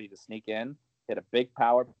Terry Gordy to sneak in, hit a big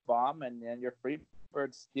power bomb, and your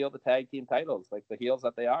Freebirds steal the tag team titles like the heels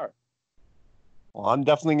that they are. Well, I'm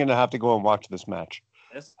definitely going to have to go and watch this match.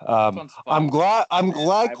 This Um, one's fun. I'm glad I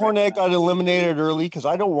Cornette got recommend it. eliminated early because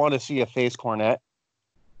I don't want to see a face Cornette.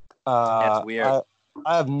 That's weird.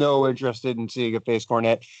 I have no interest in seeing a face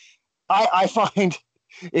Cornette. I find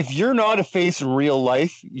if you're not a face in real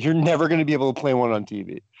life, you're never going to be able to play one on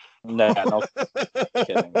TV. No, no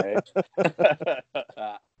kidding, right?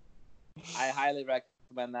 I highly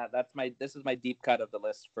recommend that. This is my deep cut of the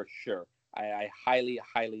list for sure. I highly,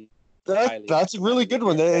 highly, highly That's a really good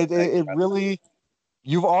one. It really.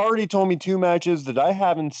 You've already told me 2 matches that I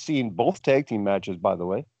haven't seen, both tag team matches, by the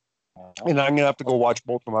way. And I'm gonna have to go watch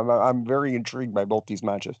both of them. I'm very intrigued by both these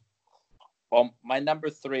matches. Well, my number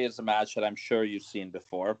 3 is a match that I'm sure you've seen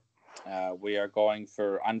before. We are going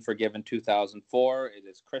for Unforgiven 2004. It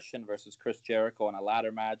is Christian versus Chris Jericho in a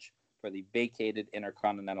ladder match for the vacated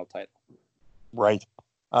Intercontinental title. Right.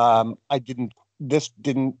 This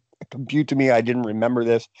didn't compute to me. I didn't remember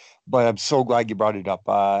this, but I'm so glad you brought it up.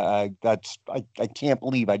 I can't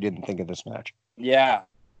believe I didn't think of this match. Yeah.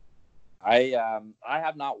 I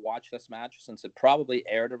have not watched this match since it probably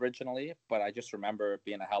aired originally, but I just remember it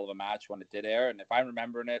being a hell of a match when it did air. And if I'm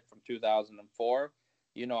remembering it from 2004,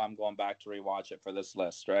 I'm going back to rewatch it for this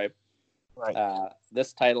list, right? Right.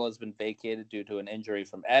 This title has been vacated due to an injury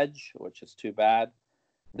from Edge, which is too bad.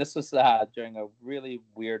 This was during a really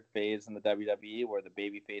weird phase in the WWE where the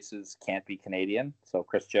baby faces can't be Canadian. So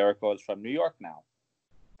Chris Jericho is from New York now,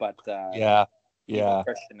 but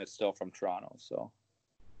Christian is still from Toronto. So.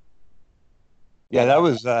 Yeah, that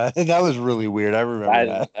was really weird. I remember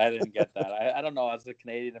that. I didn't get that. I don't know as a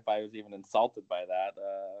Canadian if I was even insulted by that.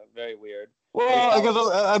 Very weird. Well,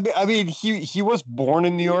 because I mean he was born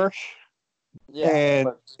in New York. Yeah,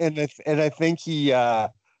 and I think he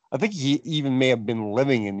even may have been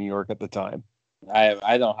living in New York at the time. I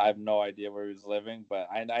have no idea where he was living, but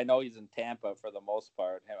I know he's in Tampa for the most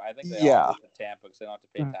part. I think they all moved to Tampa because they don't have to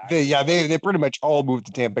pay taxes. They pretty much all moved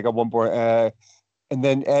to Tampa at one point. And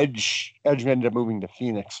then Edge ended up moving to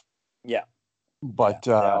Phoenix. Yeah. But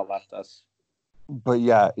they all left us. But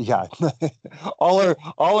yeah. all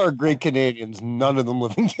our great Canadians, none of them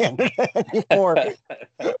live in Canada anymore.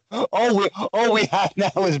 all we have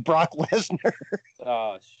now is Brock Lesnar.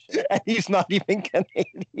 Oh shit. And he's not even Canadian.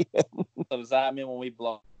 So does that mean when we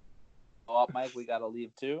blow up, Mike, we gotta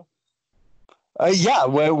leave too? Yeah,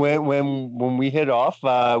 when we hit off,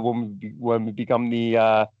 when we become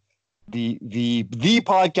the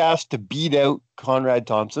podcast to beat out Conrad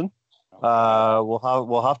Thompson,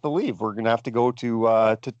 we'll have to leave. We're gonna have to go to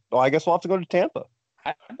I guess we'll have to go to Tampa.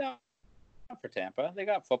 I'm down for Tampa. They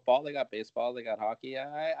got football, they got baseball, they got hockey.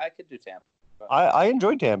 I could do Tampa. I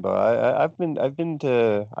enjoyed Tampa. I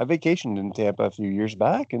vacationed in Tampa a few years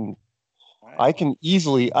back, and right. I can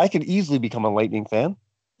easily become a Lightning fan.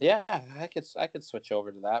 Yeah, I could switch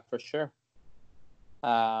over to that for sure.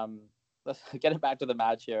 Let's get back to the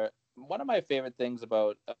match here. One of my favorite things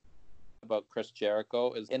about Chris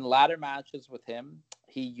Jericho is in ladder matches with him,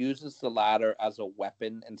 he uses the ladder as a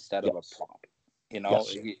weapon instead of a prop.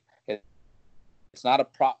 It's not a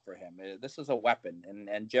prop for him. This is a weapon.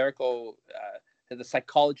 And Jericho, the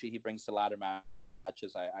psychology he brings to ladder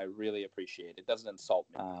matches, I really appreciate. It doesn't insult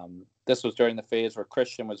me. This was during the phase where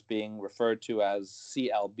Christian was being referred to as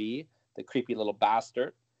CLB, the creepy little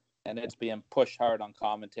bastard. And it's being pushed hard on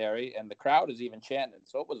commentary, and the crowd is even chanting.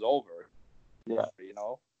 So it was over. Yeah.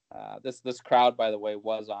 This crowd, by the way,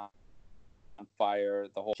 was on fire.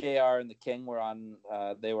 The whole JR and the King were on.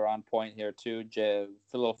 They were on point here too. The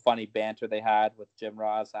little funny banter they had with Jim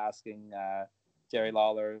Ross asking Jerry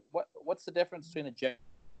Lawler, "What's the difference between a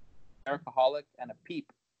Jerichoholic and a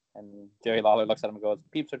peep?" And Jerry Lawler looks at him and goes,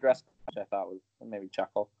 "Peeps are dressed," which I thought was maybe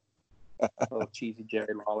chuckle. A little cheesy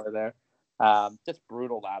Jerry Lawler there. Just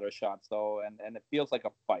brutal ladder shots though, and it feels like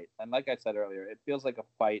a fight. And like I said earlier, it feels like a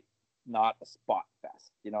fight, not a spot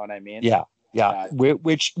fest. You know what I mean? Yeah.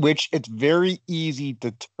 Which it's very easy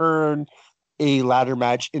to turn a ladder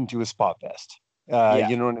match into a spot fest.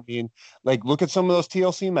 You know what I mean? Like, look at some of those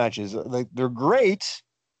TLC matches. Like, they're great,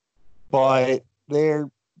 but a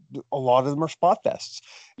lot of them are spot fests.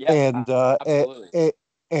 Yeah,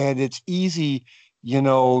 and it's easy, and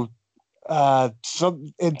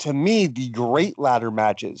to me, the great ladder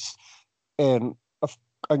matches, and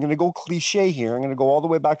I'm going to go cliche here. I'm going to go all the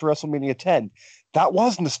way back to WrestleMania 10. That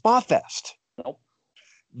wasn't a spot fest. Nope.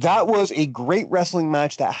 That was a great wrestling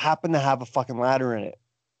match that happened to have a fucking ladder in it.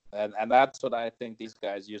 And that's what I think these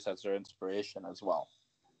guys use as their inspiration as well.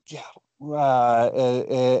 Yeah.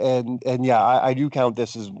 I do count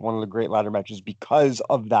this as one of the great ladder matches because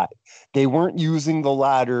of that. They weren't using the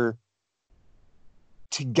ladder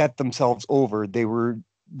to get themselves over. They were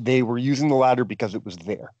using the ladder because it was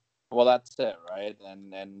there. Well, that's it, right?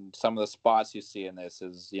 And some of the spots you see in this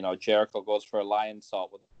is, Jericho goes for a lion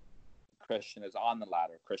salt with Christian is on the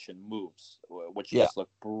ladder. Christian moves, which Yeah. just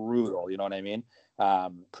looked brutal. You know what I mean?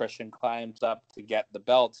 Christian climbs up to get the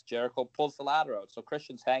belts. Jericho pulls the ladder out. So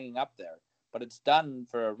Christian's hanging up there. But it's done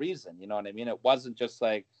for a reason. You know what I mean? It wasn't just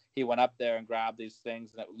like he went up there and grabbed these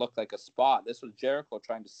things and it looked like a spot. This was Jericho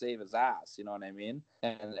trying to save his ass. You know what I mean?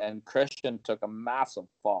 And Christian took a massive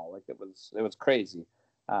fall. Like it was crazy.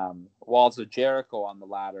 Walls of Jericho on the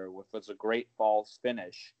ladder, which was a great falls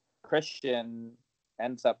finish. Christian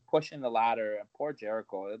ends up pushing the ladder, and poor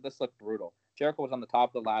Jericho. This looked brutal. Jericho was on the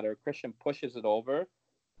top of the ladder. Christian pushes it over,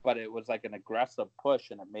 but it was like an aggressive push,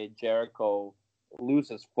 and it made Jericho lose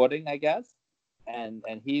his footing, I guess. And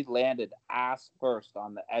he landed ass first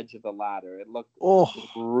on the edge of the ladder. It looked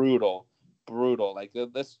brutal. Like the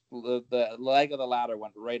leg of the ladder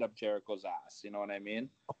went right up Jericho's ass. You know what I mean?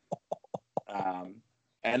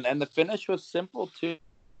 And the finish was simple too.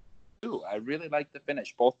 I really liked the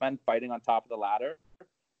finish. Both men fighting on top of the ladder.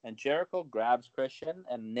 And Jericho grabs Christian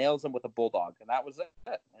and nails him with a bulldog. And that was it.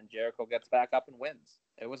 And Jericho gets back up and wins.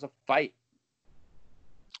 It was a fight.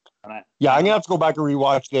 I'm going to have to go back and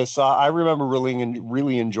rewatch this. I remember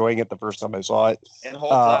really enjoying it the first time I saw it. It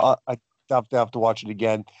holds up. I have to watch it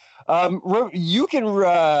again. You can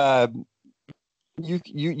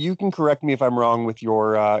you can correct me if I'm wrong with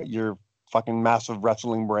your fucking massive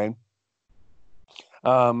wrestling brain.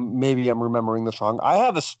 Maybe I'm remembering this wrong. I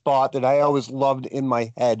have a spot that I always loved in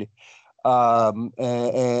my head, and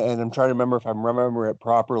I'm trying to remember if I'm remembering it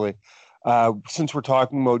properly. Since we're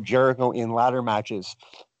talking about Jericho in ladder matches,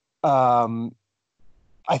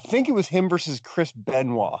 I think it was him versus Chris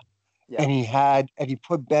Benoit, and he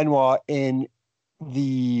put Benoit in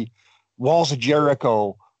the walls of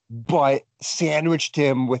Jericho, but sandwiched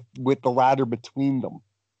him with the ladder between them.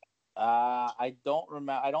 I don't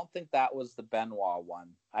remember. I don't think that was the Benoit one.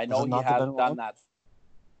 I know he has done that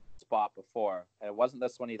spot before. It wasn't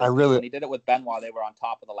this one either. When he did it with Benoit, they were on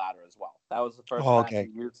top of the ladder as well. That was the first time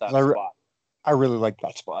he used that spot. I really like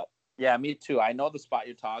that spot. Yeah, me too. I know the spot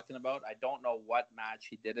you're talking about. I don't know what match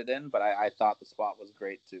he did it in, but I thought the spot was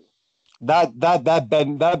great too. That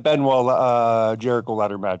Benoit Jericho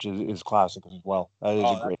ladder match is classic as well. That is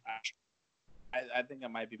a great match. I think it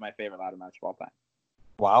might be my favorite ladder match of all time.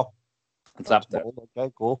 Wow. It's up there. Okay,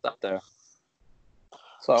 cool. It's up there.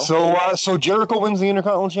 So Jericho wins the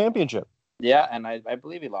Intercontinental Championship. Yeah, and I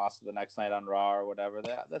believe he lost the next night on Raw or whatever.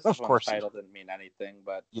 This of course title didn't mean anything,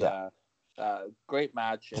 but great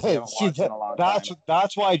match. If you haven't watched in a long time.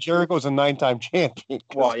 That's why Jericho's a 9-time champion.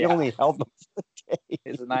 Well, he only held them for a day.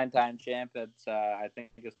 He's a 9-time champion. I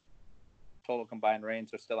think his total combined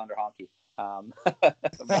reigns are still under Honky.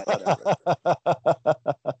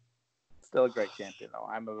 Still a great champion, though.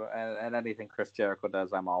 And anything Chris Jericho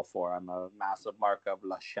does, I'm all for. I'm a massive mark of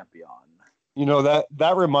Le Champion. You know,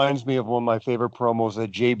 that reminds me of one of my favorite promos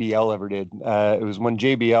that JBL ever did. It was when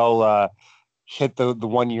JBL hit the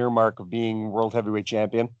 1 year mark of being World Heavyweight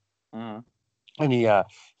Champion. Mm-hmm. And he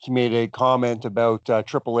made a comment about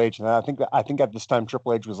Triple H. And I think at this time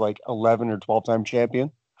Triple H was like 11 or 12-time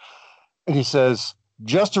champion. And he says,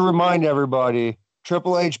 just to remind everybody,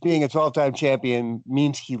 Triple H being a 12-time champion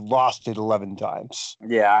means he lost it 11 times.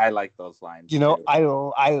 Yeah, I like those lines. You know, too. I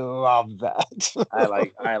love that.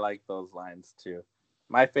 I like those lines too.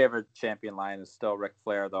 My favorite champion line is still Ric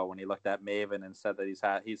Flair, though, when he looked at Maven and said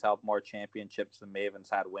that he's held more championships than Maven's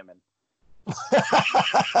had women. I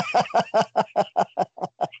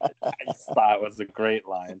just thought it was a great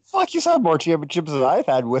line. Fuck, he's had more championships than I've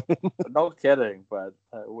had women. No kidding, but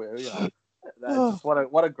that's just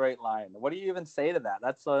what a great line. What do you even say to that?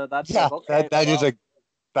 That's okay. That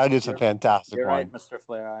is a fantastic you're line. Right, Mr.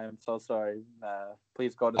 Flair. I am so sorry.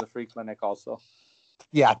 Please go to the free clinic also.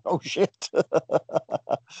 Yeah. Oh shit.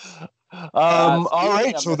 All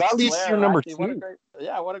right. So that leads to your number two.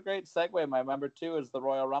 What a great segue. My number two is the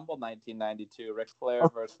Royal Rumble 1992. Ric Flair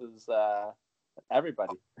versus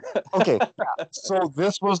everybody. Okay. So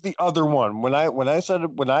this was the other one. When I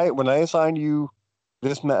assigned you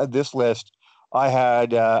this list, I had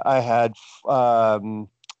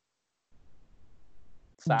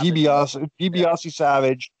DiBiase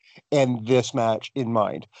Savage and this match in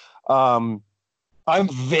mind. I'm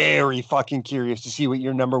very fucking curious to see what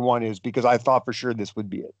your number one is because I thought for sure this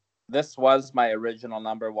would be it. This was my original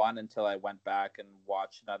number one until I went back and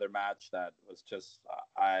watched another match that was just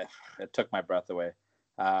it took my breath away.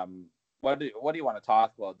 What do you want to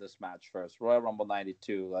talk about this match first? Royal Rumble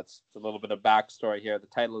 92. That's a little bit of backstory here. The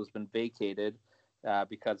title has been vacated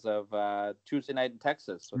because of Tuesday Night in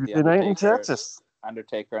Texas. With Tuesday Night in Texas.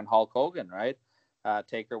 Undertaker and Hulk Hogan, right?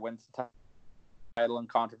 Taker wins the title in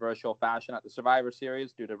controversial fashion at the Survivor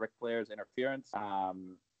Series due to Ric Flair's interference.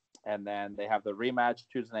 And then they have the rematch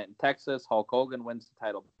Tuesday night in Texas. Hulk Hogan wins the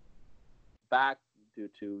title back due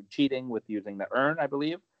to cheating with using the urn, I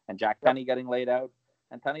believe, and Jack Tunney getting laid out.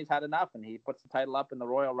 And Tunney's had enough, and he puts the title up in the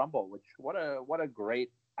Royal Rumble, which what a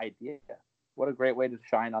great idea. What a great way to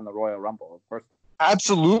shine on the Royal Rumble. First,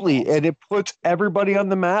 absolutely, and it puts everybody on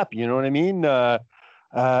the map. You know what I mean?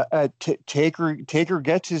 Taker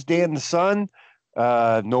gets his day in the sun.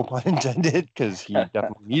 No pun intended, because he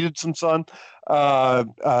definitely needed some sun.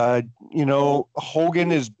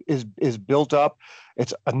 Hogan is built up.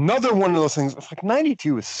 It's another one of those things. It's like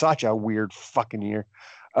 92 is such a weird fucking year.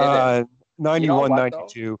 91,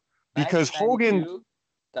 92. Because Hogan...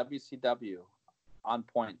 WCW, On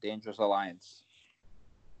Point, Dangerous Alliance.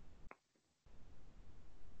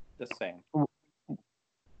 Just saying.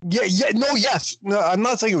 Yes. No, I'm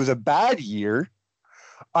not saying it was a bad year.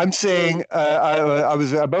 I'm saying I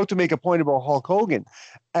was about to make a point about Hulk Hogan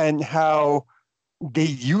and how they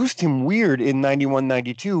used him weird in 91,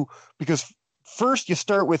 92, because first you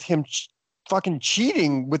start with him fucking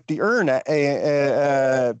cheating with the urn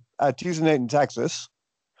at Tuesday night in Texas.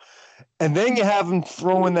 And then you have him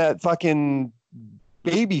throwing that fucking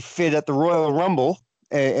baby fit at the Royal Rumble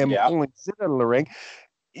and pulling Sid out of the ring.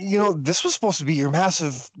 This was supposed to be your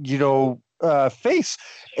massive, face,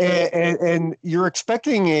 and you're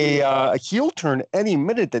expecting a heel turn any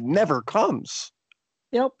minute that never comes.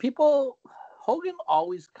 Hogan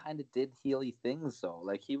always kind of did heely things, though.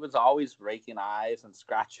 Like, he was always raking eyes and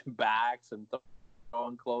scratching backs and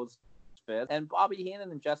throwing closed fists. And Bobby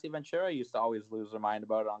Heenan and Jesse Ventura used to always lose their mind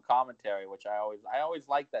about it on commentary, which I always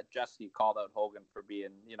liked that Jesse called out Hogan for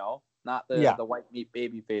being, not the white meat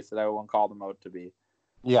baby face that everyone called him out to be.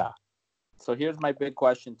 Yeah. So here's my big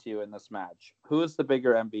question to you in this match. Who is the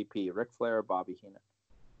bigger MVP, Ric Flair or Bobby Heenan?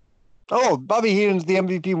 Oh, Bobby Heenan's the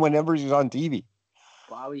MVP whenever he's on TV.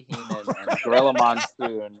 Bobby Heenan and Gorilla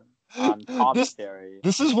Monsoon on commentary.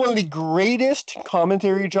 This is one of the greatest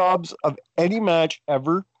commentary jobs of any match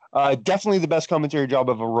ever. Definitely the best commentary job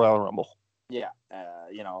of a Royal Rumble. Yeah,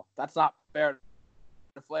 that's not fair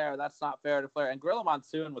to Flair. That's not fair to Flair. And Gorilla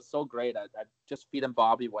Monsoon was so great at just feeding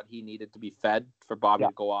Bobby what he needed to be fed for Bobby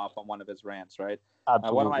to go off on one of his rants, right?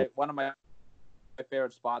 Absolutely. One of my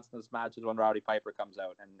favorite spots in this match is when Rowdy Piper comes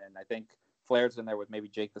out, and I think Flair's in there with maybe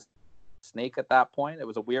Jake the Snake at that point. It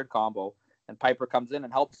was a weird combo, and Piper comes in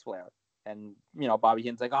and helps Flair. And, Bobby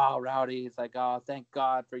Heenan's like, oh, Rowdy. He's like, oh, thank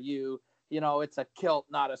God for you. It's a kilt,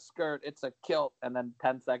 not a skirt. It's a kilt. And then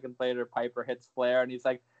 10 seconds later, Piper hits Flair, and he's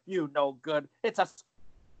like, you no good. It's a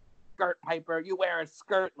skirt, Piper. You wear a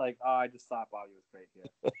skirt. Like, oh, I just thought Bobby was great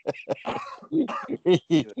here.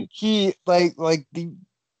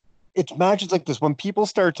 It's matches like this when people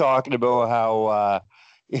start talking about how,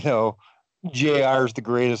 JR is the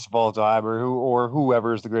greatest of all time, or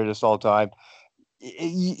whoever is the greatest of all time.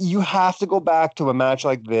 You have to go back to a match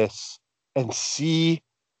like this and see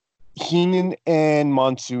Heenan and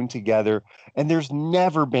Monsoon together, and there's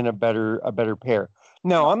never been a better pair.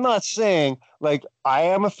 Now, I'm not saying like I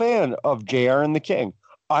am a fan of JR and the King.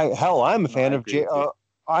 I'm a fan of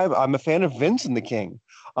I'm a fan of Vince and the King.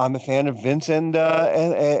 I'm a fan of Vince and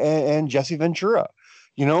Jesse Ventura.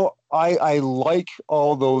 I like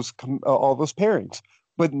all those pairings,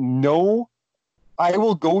 but no, I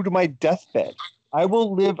will go to my deathbed. I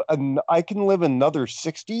can live another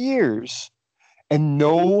 60 years, and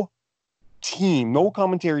no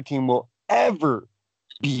commentary team will ever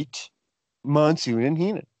beat Monsoon and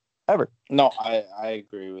Heenan, ever. No, I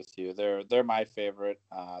agree with you. They're my favorite.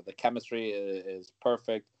 The chemistry is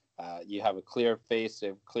perfect. You have a clear face,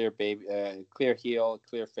 a clear baby, clear heel,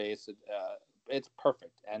 clear face. It's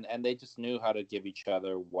perfect, and they just knew how to give each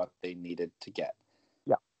other what they needed to get.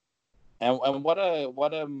 Yeah, and what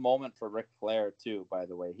a moment for Ric Flair too. By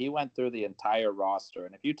the way, he went through the entire roster,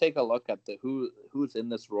 and if you take a look at the who's in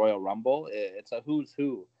this Royal Rumble, it's a who's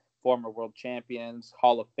who. Former world champions,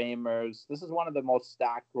 Hall of Famers. This is one of the most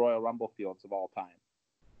stacked Royal Rumble fields of all time.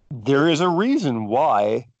 There is a reason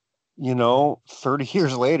why, 30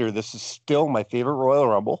 years later, this is still my favorite Royal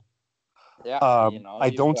Rumble. Yeah,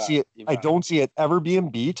 I don't see it ever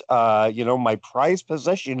being beat. My prized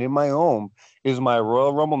possession in my home is my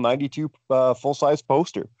Royal Rumble 92 full-size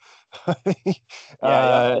poster. You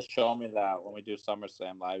have to show me that when we do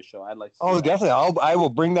SummerSlam live show. I'd like to see that. Definitely. I will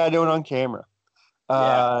bring that out on camera.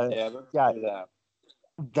 Let's do that.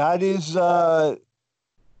 That is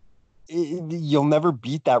you'll never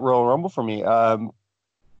beat that Royal Rumble for me.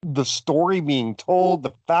 The story being told,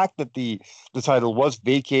 the fact that the title was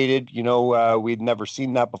vacated, we'd never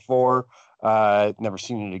seen that before, never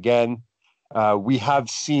seen it again. We have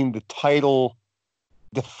seen the title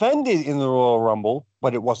defended in the Royal Rumble,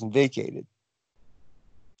 but it wasn't vacated.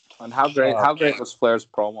 And how great was Flair's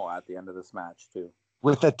promo at the end of this match too?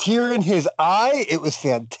 With a tear in his eye, it was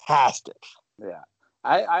fantastic. Yeah.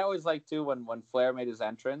 I always like too when Flair made his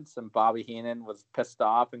entrance and Bobby Heenan was pissed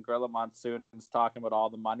off and Gorilla Monsoon's talking about all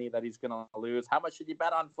the money that he's gonna lose. How much should you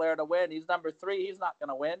bet on Flair to win? He's number 3. He's not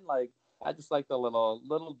gonna win. Like, I just like the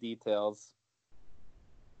little details.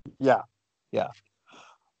 Yeah.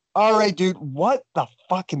 All right, dude. What the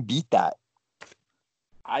fuck can beat that?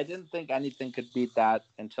 I didn't think anything could beat that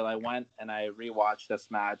until I went and I rewatched this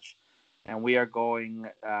match. And we are going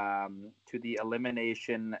to the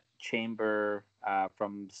Elimination Chamber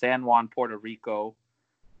from San Juan, Puerto Rico.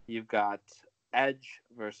 You've got Edge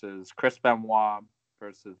versus Chris Benoit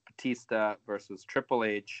versus Batista versus Triple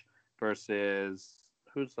H versus,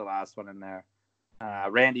 who's the last one in there?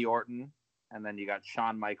 Randy Orton. And then you got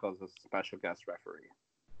Shawn Michaels as a special guest referee.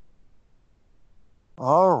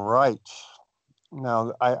 All right.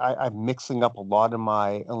 Now, I'm mixing up a lot of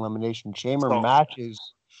my Elimination Chamber matches.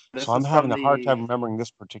 So I'm having a hard time remembering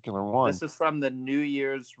this particular one. This is from the New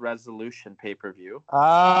Year's Resolution pay-per-view.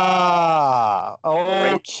 Ah,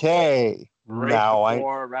 okay. Right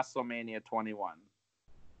before WrestleMania 21.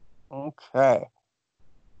 Okay.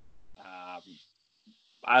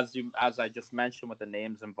 As I just mentioned with the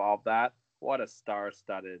names involved, what a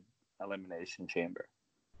star-studded Elimination Chamber.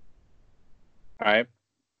 All right.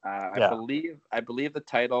 I believe the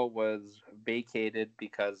title was vacated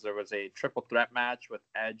because there was a triple threat match with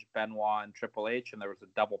Edge, Benoit, and Triple H, and there was a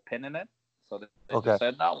double pin in it. So they just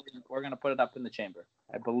said, no, we're going to put it up in the chamber.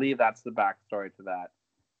 I believe that's the backstory to that.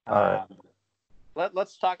 All right.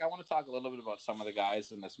 Let's talk. I want to talk a little bit about some of the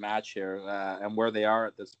guys in this match here and where they are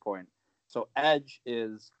at this point. So Edge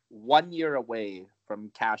is 1 year away from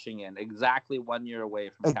cashing in. Exactly 1 year away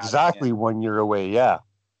from cashing in. 1 year away, yeah.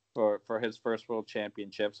 For his first world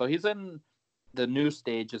championship. So he's in the new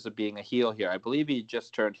stages of being a heel here. I believe he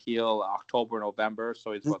just turned heel October, November.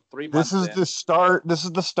 So he's about 3 months in. The start. This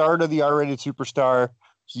is the start of the R-rated superstar.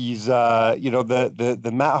 He's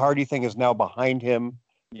the Matt Hardy thing is now behind him.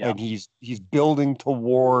 Yeah. And he's building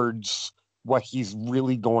towards what he's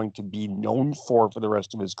really going to be known for the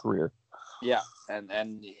rest of his career. Yeah,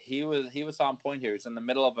 and he was on point here. He's in the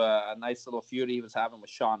middle of a nice little feud he was having with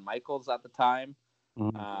Shawn Michaels at the time.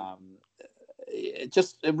 Mm-hmm. It's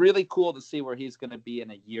just really cool to see where he's going to be in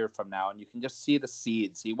a year from now, and you can just see the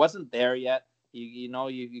seeds. He wasn't there yet.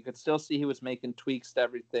 You could still see he was making tweaks to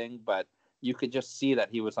everything, but you could just see that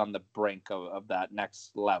he was on the brink of that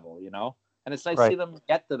next level, And it's nice to see them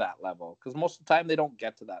get to that level, because most of the time they don't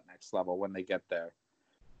get to that next level when they get there.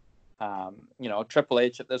 Triple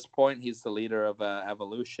H at this point, he's the leader of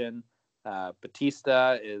Evolution.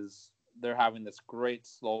 Batista they're having this great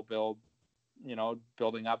slow build,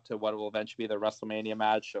 building up to what will eventually be the WrestleMania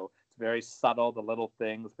match. So it's very subtle, the little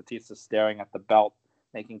things. Batista's staring at the belt,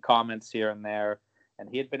 making comments here and there. And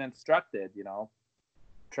he had been instructed,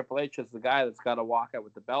 Triple H is the guy that's got to walk out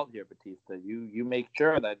with the belt here, Batista. You make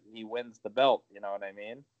sure that he wins the belt, you know what I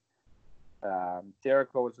mean?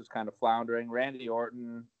 Jericho was just kind of floundering. Randy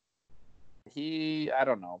Orton, I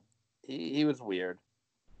don't know. He was weird.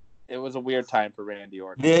 It was a weird time for Randy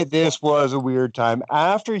Orton. This was a weird time.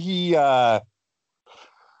 After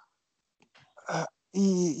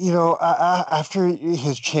after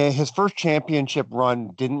his first championship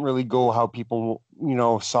run didn't really go how people,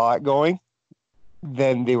 saw it going,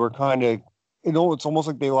 then they were kind of, it's almost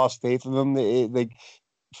like they lost faith in him.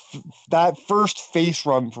 That first face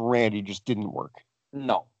run for Randy just didn't work.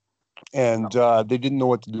 No. And they didn't know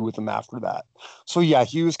what to do with him after that. So, yeah,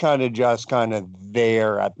 he was kind of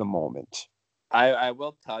there at the moment. I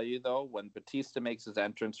will tell you, though, when Batista makes his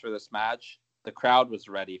entrance for this match, the crowd was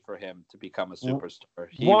ready for him to become a superstar.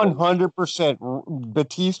 100%.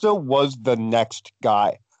 Batista was the next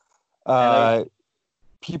guy.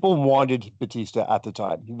 People wanted Batista at the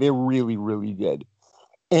time. They really, really did.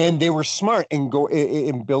 And they were smart in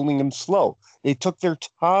building him slow. They took their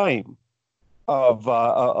time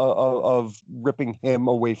of ripping him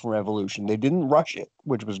away from Evolution. They didn't rush it,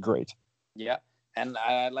 which was great. Yeah. And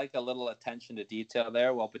I like a little attention to detail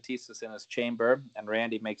there. While Batista's in his chamber and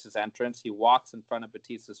Randy makes his entrance, he walks in front of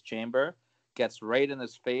Batista's chamber, gets right in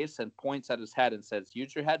his face and points at his head and says,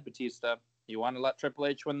 "Use your head, Batista. You want to let Triple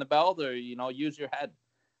H win the belt, or, use your head?"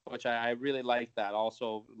 Which I really like that.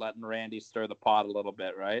 Also letting Randy stir the pot a little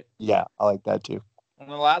bit, right? Yeah, I like that too.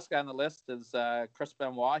 And the last guy on the list is Chris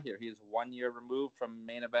Benoit here. He's 1 year removed from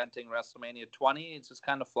main eventing WrestleMania 20. He's just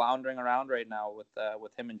kind of floundering around right now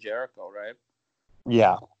with him and Jericho, right?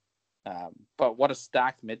 Yeah. But what a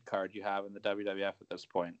stacked mid-card you have in the WWF at this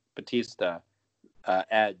point. Batista,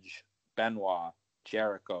 Edge, Benoit,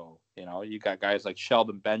 Jericho. You know, you got guys like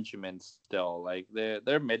Sheldon Benjamin still. Like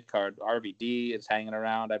their mid card RVD is hanging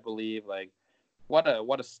around, I believe. Like what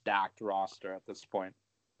a stacked roster at this point.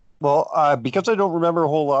 Well, because I don't remember a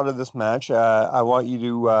whole lot of this match, I want you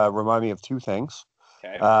to remind me of two things.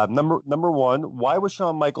 Okay. Number one, why was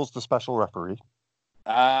Shawn Michaels the special referee?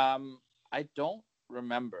 I don't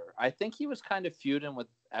remember. I think he was kind of feuding with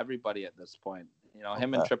everybody at this point. You know,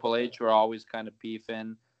 him and Triple H were always kind of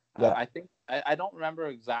beefing. Yeah. I think I don't remember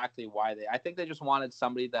exactly why I think they just wanted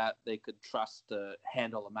somebody that they could trust to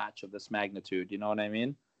handle a match of this magnitude. You know what I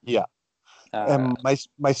mean? Yeah. And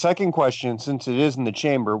my second question, since it is in the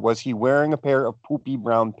chamber, was he wearing a pair of poopy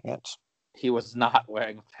brown pants? He was not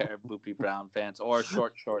wearing a pair of poopy brown pants or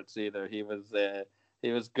short shorts either. He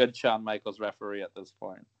was good Shawn Michaels referee at this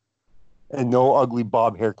point. And no ugly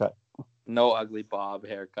bob haircut. No ugly bob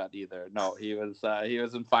haircut either. No, he was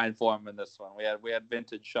in fine form in this one. We had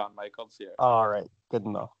vintage Shawn Michaels here. All right, good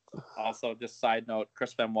enough. Also, just side note,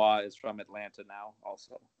 Chris Benoit is from Atlanta now.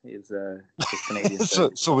 Also, he's Canadian.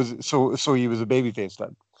 so he was a babyface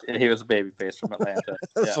then. He was a babyface from Atlanta.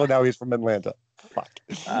 Yeah. So now he's from Atlanta. Fuck.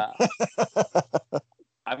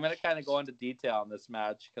 I'm going to kind of go into detail on this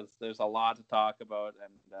match because there's a lot to talk about,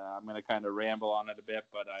 and I'm going to kind of ramble on it a bit,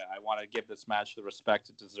 but I want to give this match the respect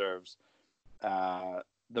it deserves.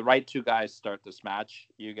 The right two guys start this match.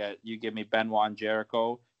 You give me Benoit and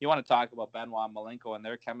Jericho. You want to talk about Benoit and Malenko and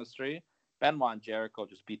their chemistry? Benoit and Jericho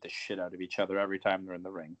just beat the shit out of each other every time they're in the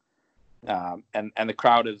ring. And the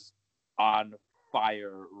crowd is on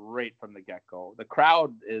fire right from the get-go. The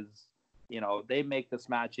crowd is, you know, they make this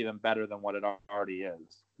match even better than what it already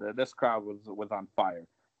is. This crowd was on fire.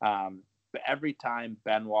 But every time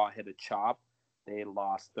Benoit hit a chop, they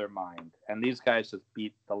lost their mind. And these guys just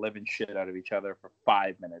beat the living shit out of each other for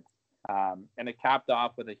 5 minutes. And it capped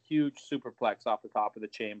off with a huge superplex off the top of the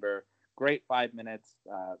chamber. Great 5 minutes.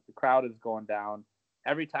 The crowd is going down.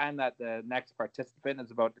 Every time that the next participant is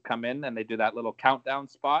about to come in and they do that little countdown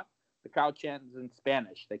spot, the crowd chants in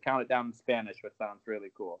Spanish. They count it down in Spanish, which sounds really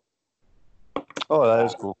cool. Oh, that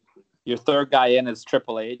is cool. Your third guy in is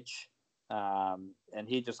Triple H. And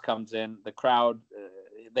he just comes in. The crowd,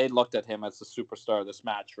 they looked at him as the superstar of this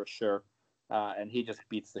match for sure. And he just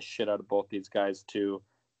beats the shit out of both these guys too.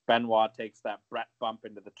 Benoit takes that Brett bump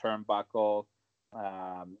into the turnbuckle.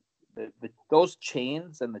 Those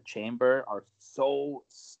chains in the chamber are so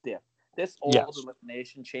stiff. This old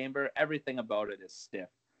elimination chamber, everything about it is stiff.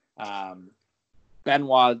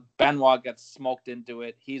 Benoit gets smoked into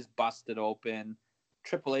it. He's busted open.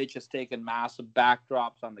 Triple H has taken massive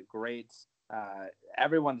backdrops on the grates.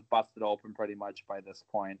 Everyone's busted open pretty much by this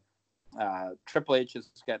point. Triple H is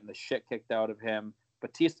getting the shit kicked out of him.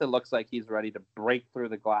 Batista looks like he's ready to break through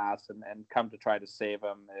the glass and come to try to save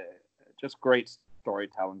him. Just great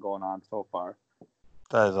storytelling going on so far.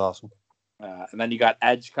 That is awesome. And then you got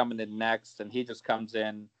Edge coming in next, and he just comes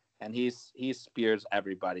in and he spears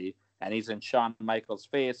everybody. And he's in Shawn Michaels'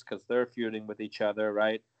 face because they're feuding with each other,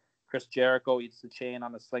 right? Chris Jericho eats the chain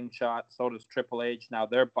on a slingshot. So does Triple H. Now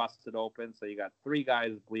they're busted open. So you got 3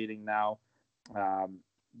 guys bleeding now.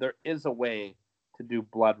 There is a way to do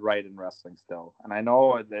blood right in wrestling still. And I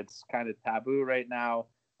know it's kind of taboo right now.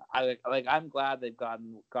 I'm glad they've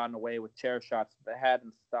gone away with chair shots to the head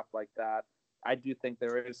and stuff like that. I do think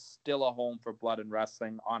there is still a home for blood in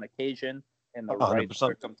wrestling on occasion in the 100%. Right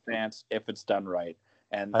circumstance if it's done right.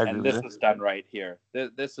 And this is done right here.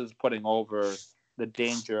 This is putting over the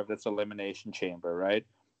danger of this elimination chamber, right?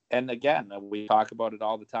 And again, we talk about it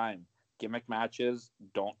all the time. Gimmick matches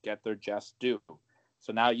don't get their just due.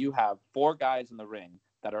 So now you have 4 guys in the ring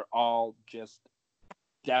that are all just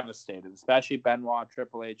devastated, especially Benoit,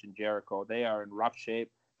 Triple H, and Jericho. They are in rough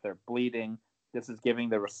shape. They're bleeding. This is giving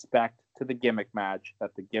the respect to the gimmick match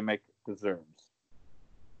that the gimmick deserves.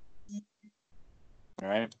 All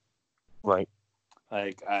right? Right.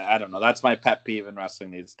 Like, I don't know. That's my pet peeve in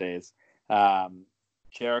wrestling these days.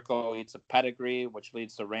 Jericho eats a pedigree, which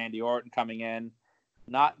leads to Randy Orton coming in,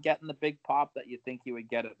 not getting the big pop that you think you would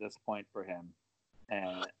get at this point for him.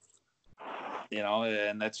 And, you know,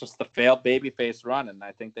 and that's just the failed babyface run. And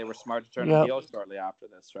I think they were smart to turn him heel shortly after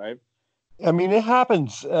this, right? I mean, it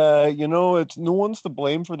happens. You know, it's no one's to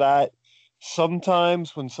blame for that.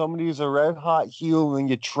 Sometimes when somebody's a red hot heel and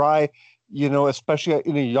you try, you know, especially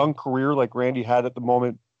in a young career like Randy had at the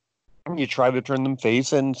moment, you try to turn them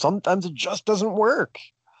face, and sometimes it just doesn't work.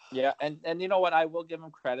 Yeah, and you know what? I will give him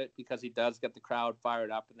credit because he does get the crowd fired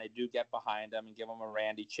up, and they do get behind him and give him a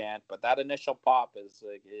Randy chant. But that initial pop is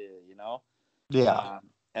like, you know? Yeah.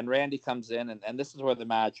 And Randy comes in, and this is where the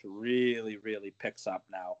match really, really picks up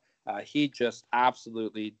now. He just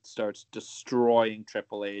absolutely starts destroying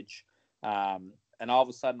Triple H. And all of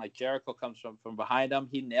a sudden, like Jericho comes from behind him.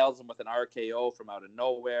 He nails him with an RKO from out of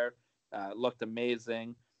nowhere. Looked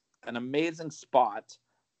amazing. An amazing spot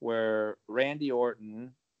where Randy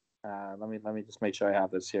Orton. Let me just make sure I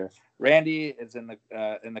have this here. Randy is in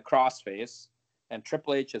the crossface, and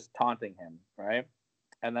Triple H is taunting him, right?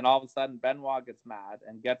 And then all of a sudden, Benoit gets mad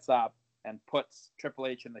and gets up and puts Triple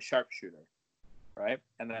H in the sharpshooter, right?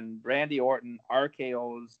 And then Randy Orton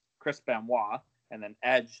RKO's Chris Benoit, and then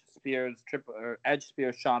Edge spears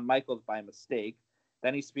Shawn Michaels by mistake.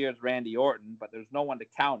 Then he spears Randy Orton, but there's no one to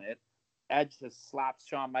count it. Edge just slaps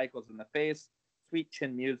Shawn Michaels in the face. Sweet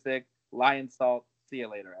chin music, lion salt. See you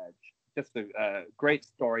later, Edge. Just a great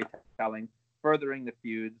storytelling, furthering the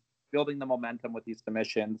feud, building the momentum with these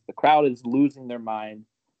submissions. The crowd is losing their mind.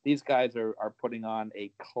 These guys are putting on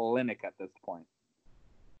a clinic at this point.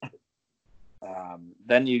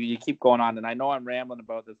 Then you keep going on, and I know I'm rambling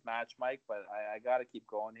about this match, Mike, but I got to keep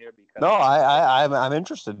going here because I'm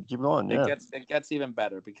interested. Keep going. It gets even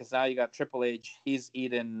better because now you got Triple H. He's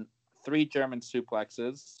eaten 3 German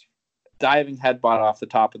suplexes, diving headbutt off the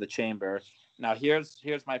top of the chamber. Now here's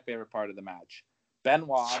my favorite part of the match.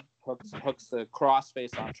 Benoit hooks the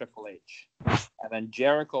crossface on Triple H, and then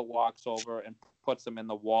Jericho walks over and puts him in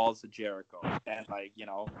the walls of Jericho. And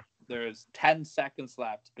there's 10 seconds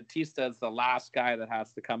left. Batista is the last guy that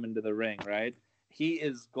has to come into the ring, right? He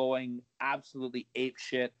is going absolutely ape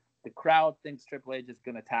shit. The crowd thinks Triple H is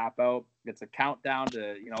going to tap out. It's a countdown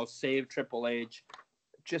to, save Triple H.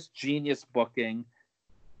 Just genius booking.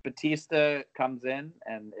 Batista comes in,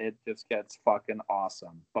 and it just gets fucking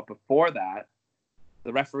awesome. But before that,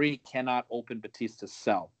 the referee cannot open Batista's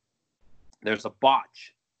cell. There's a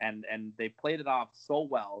botch, and they played it off so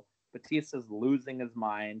well. Batista's losing his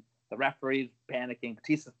mind. The referee's panicking.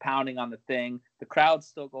 Batista's pounding on the thing. The crowd's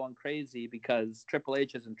still going crazy because Triple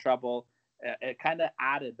H is in trouble.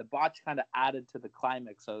 The botch kind of added to the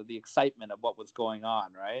climax of the excitement of what was going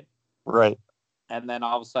on, right? Right. And then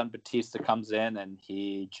all of a sudden, Batista comes in and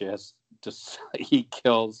he just he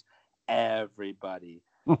kills everybody.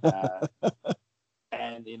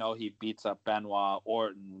 And, he beats up Benoit,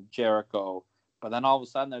 Orton, Jericho. But then all of a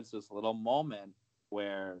sudden, there's this little moment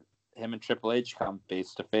where him and Triple H come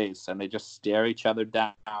face to face, and they just stare each other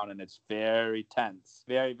down, and it's very tense,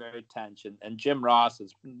 very, very tense. And Jim Ross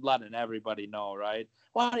is letting everybody know, right?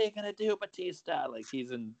 What are you gonna do, Batista? Like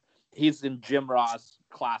he's in Jim Ross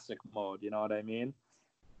classic mode. You know what I mean?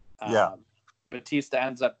 Yeah. Batista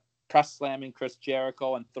ends up press slamming Chris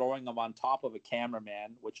Jericho and throwing him on top of a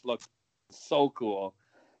cameraman, which looked so cool.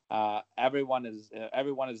 Everyone is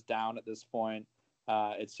down at this point.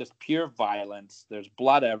 It's just pure violence. There's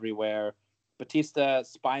blood everywhere. Batista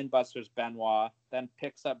spine busters Benoit, then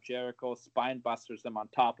picks up Jericho, spine busters him on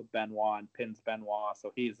top of Benoit, and pins Benoit,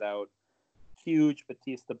 so he's out. Huge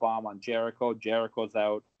Batista bomb on Jericho. Jericho's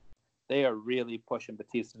out. They are really pushing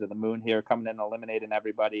Batista to the moon here, coming in, eliminating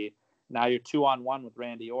everybody. Now you're 2-on-1 with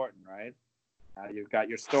Randy Orton, right? You've got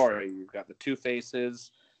your story. You've got the two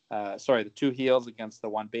faces. The two heels against the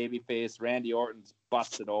one baby face. Randy Orton's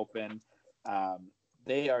busted open.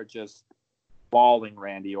 They are just balling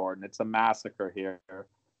Randy Orton. It's a massacre here.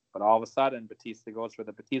 But all of a sudden, Batista goes for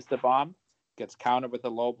the Batista bomb, gets countered with a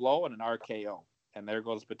low blow and an RKO. And there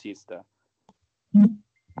goes Batista.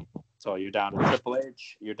 So you're down to Triple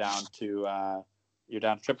H. You're down to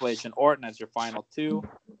Triple H and Orton as your final two.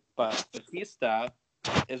 But Batista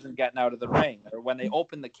isn't getting out of the ring. Or when they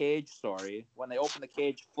open the cage,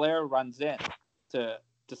 Flair runs in to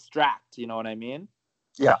distract. You know what I mean?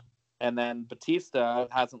 Yeah. And then Batista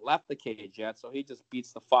hasn't left the cage yet, so he just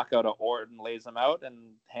beats the fuck out of Orton, lays him out,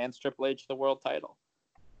 and hands Triple H the world title.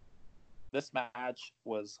 This match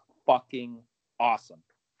was fucking awesome.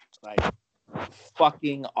 Like,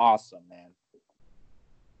 fucking awesome, man.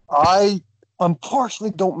 I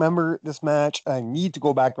unfortunately don't remember this match. I need to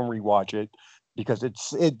go back and rewatch it because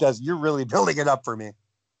it does. You're really building it up for me.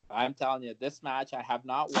 I'm telling you, this match, I have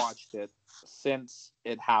not watched it since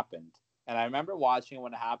it happened. And I remember watching it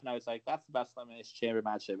when it happened. I was like, that's the best Elimination Chamber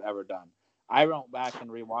match they've ever done. I went back and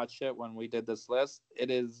rewatched it when we did this list.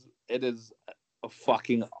 It is a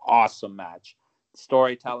fucking awesome match.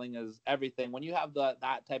 Storytelling is everything. When you have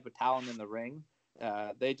that type of talent in the ring,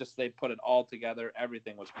 they put it all together.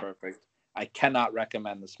 Everything was perfect. I cannot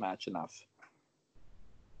recommend this match enough.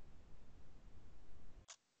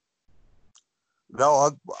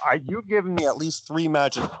 No, you've given me at least 3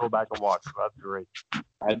 matches to go back and watch. So that's great.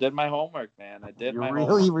 I did my homework, man.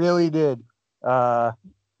 You really did. I'm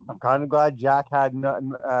kind of glad Jack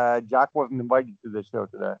Jack wasn't invited to the show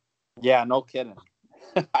today. Yeah, no kidding.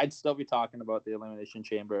 I'd still be talking about the Elimination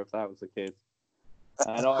Chamber if that was the case.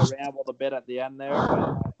 I know I rambled a bit at the end there,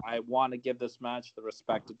 but I want to give this match the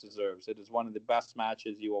respect it deserves. It is one of the best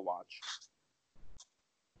matches you will watch.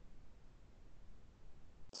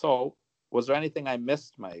 So, was there anything I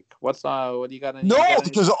missed, Mike? What do you got? No,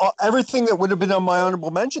 because everything that would have been on my honorable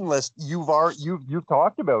mention list, you've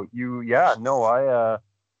talked about. Now,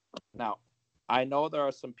 I know there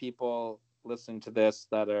are some people listening to this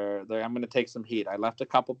that are there. I'm going to take some heat. I left a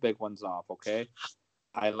couple big ones off. Okay,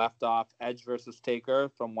 I left off Edge versus Taker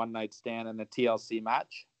from One Night Stand in the TLC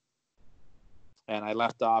match, and I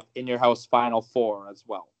left off In Your House Final Four as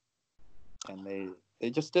well. And they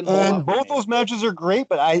just didn't hold up. And both those matches are great,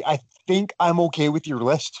 but I think I'm okay with your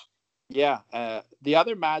list. Yeah, the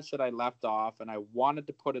other match that I left off, and I wanted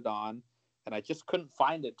to put it on, and I just couldn't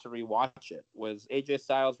find it to rewatch it, was AJ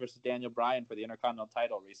Styles versus Daniel Bryan for the Intercontinental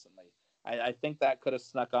title recently. I think that could have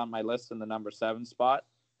snuck on my list in the number 7 spot,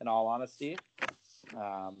 in all honesty.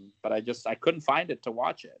 But I couldn't find it to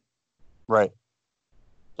watch it. Right.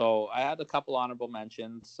 So I had a couple honorable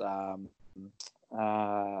mentions.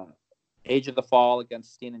 Age of the Fall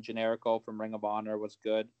against Steen and Generico from Ring of Honor was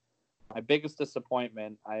good. My biggest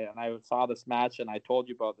disappointment, I saw this match, and I told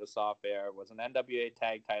you about this off air, was an NWA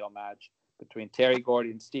tag title match between Terry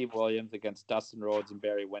Gordy and Steve Williams against Dustin Rhodes and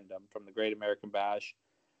Barry Windham from the Great American Bash.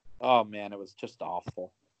 Oh, man, it was just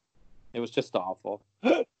awful. It was just awful.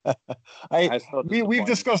 We've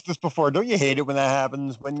discussed this before. Don't you hate it when that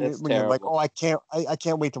happens? When you're like, oh, I can't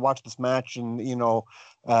wait to watch this match, and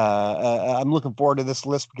I'm looking forward to this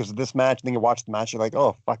list because of this match. And then you watch the match, you're like,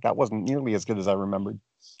 oh fuck, that wasn't nearly as good as I remembered.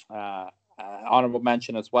 Honorable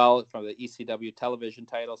mention as well from the ECW television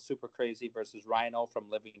title, Super Crazy versus Rhino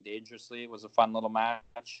from Living Dangerously. It was a fun little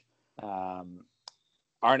match.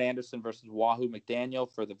 Arn Anderson versus Wahoo McDaniel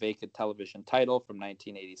for the vacant television title from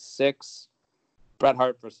 1986. Bret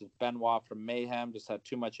Hart versus Benoit from Mayhem just had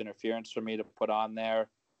too much interference for me to put on there.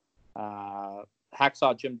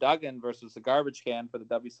 Hacksaw Jim Duggan versus the Garbage Can for the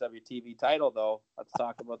WCW TV title, though. Let's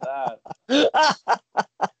talk about that.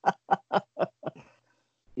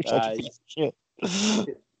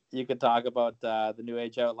 You could talk about the New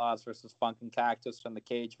Age Outlaws versus Funk and Cactus from the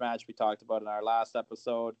cage match we talked about in our last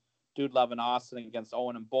episode. Dude Love and Austin against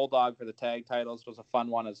Owen and Bulldog for the tag titles was a fun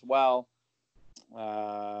one as well.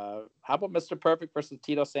 How about Mr. Perfect versus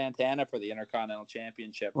Tito Santana for the Intercontinental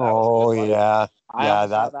Championship? That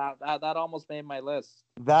almost made my list.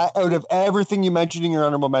 That, out of everything you mentioned in your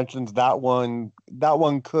honorable mentions, that one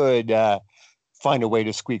could find a way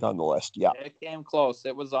to squeak on the list. Yeah, it came close.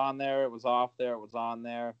 It was on there. It was off there. It was on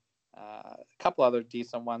there. A couple other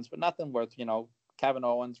decent ones, but nothing worth, Kevin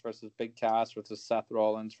Owens versus Big Cass versus Seth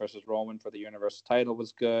Rollins versus Roman for the Universal title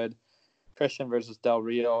was good. Christian versus Del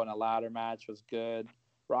Rio in a ladder match was good.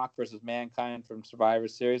 Rock versus Mankind from Survivor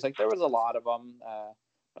Series. There was a lot of them,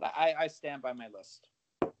 but I stand by my list.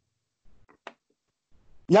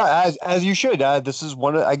 Yeah, as you should. This is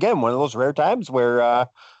one of those rare times where,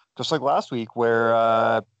 just like last week, where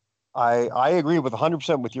I agree with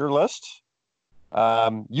 100% with your list.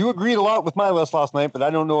 You agreed a lot with my list last night, but I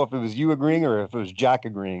don't know if it was you agreeing or if it was Jack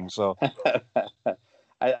agreeing. So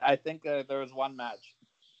I think there was one match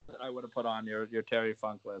that I would have put on your Terry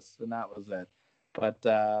Funk list, and that was it. But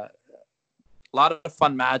a lot of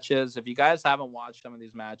fun matches. If you guys haven't watched some of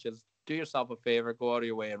these matches, do yourself a favor, go out of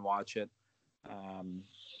your way and watch it.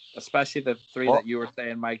 Especially the three that you were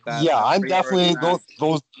saying, Mike. I'm definitely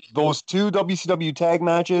those two WCW tag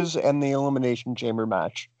matches and the Elimination Chamber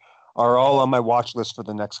match are all on my watch list for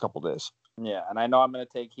the next couple days. Yeah, and I know I'm going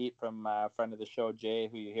to take heat from a friend of the show, Jay,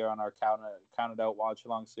 who you hear on our Counted Out Watch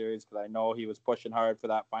Along series, because I know he was pushing hard for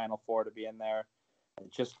that Final Four to be in there. It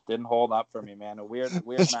just didn't hold up for me, man. A weird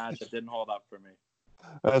match that didn't hold up for me.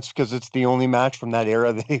 That's because it's the only match from that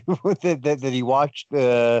era that he watched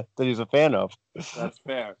that he's a fan of. That's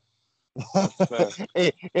fair.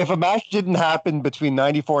 If a match didn't happen between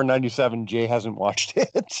 94 and 97, Jay hasn't watched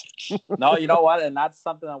it. No, you know what? And that's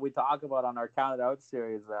something that we talk about on our Counted Out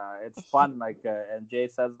series. It's fun, and Jay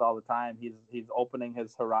says it all the time. He's opening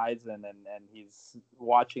his horizon and he's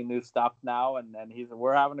watching new stuff now, and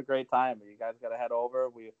we're having a great time. You guys got to head over.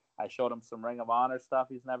 I showed him some Ring of Honor stuff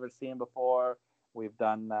he's never seen before. We've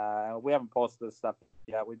done we haven't posted this stuff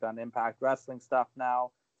yet. We've done Impact Wrestling stuff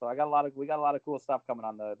now. So we got a lot of cool stuff coming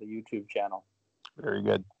on the YouTube channel. Very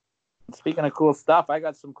good. Speaking of cool stuff, I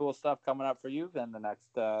got some cool stuff coming up for you then the next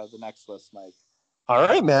list, Mike. All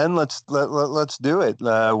right, man. Let's do it.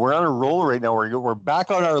 We're on a roll right now. We're back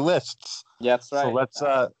on our lists. Yeah, that's right.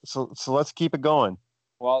 So let's keep it going.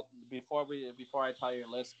 Well, before I tell you your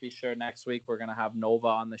list, be sure next week we're gonna have Nova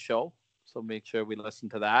on the show. So make sure we listen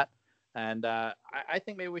to that. And I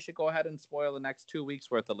think maybe we should go ahead and spoil the next 2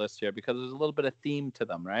 weeks worth of list here because there's a little bit of theme to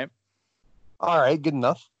them, right? All right, good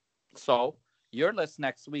enough. So your list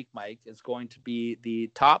next week, Mike, is going to be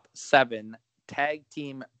the top 7 tag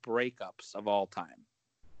team breakups of all time.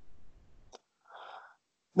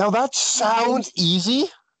 Now that sounds easy,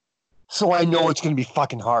 so I know it's going to be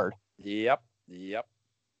fucking hard. Yep.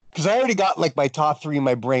 Because I already got like my top 3 in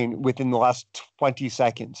my brain within the last 20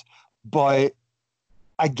 seconds. But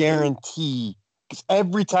I guarantee, because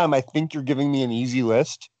every time I think you're giving me an easy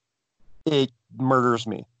list, it murders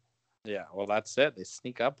me. Yeah, well, that's it. They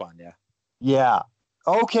sneak up on you. Yeah.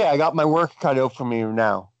 Okay, I got my work cut out for me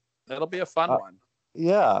now. It'll be a fun one.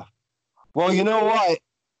 Yeah. Well, you know what?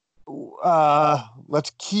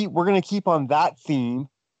 We're going to keep on that theme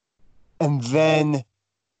and then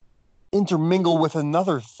intermingle with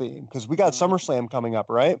another theme because we got SummerSlam coming up,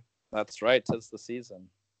 right? That's right. 'Tis the season.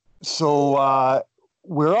 So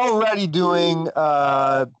we're already doing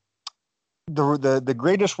the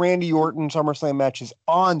greatest Randy Orton SummerSlam matches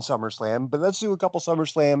on SummerSlam, but let's do a couple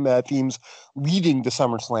SummerSlam themes leading to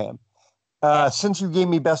SummerSlam. Since you gave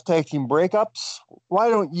me best tag team breakups, why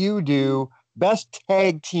don't you do best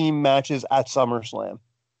tag team matches at SummerSlam?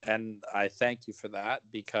 And I thank you for that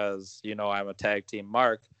because, I'm a tag team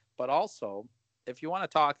mark. But also, if you want to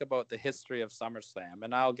talk about the history of SummerSlam,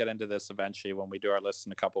 and I'll get into this eventually when we do our list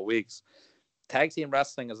in a couple of weeks, tag team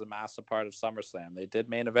wrestling is a massive part of SummerSlam. They did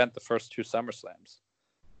main event the first 2 SummerSlams.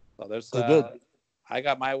 So They did. I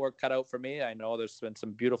got my work cut out for me. I know there's been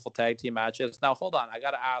some beautiful tag team matches. Now, hold on. I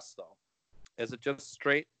got to ask, though. Is it just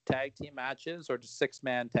straight tag team matches or do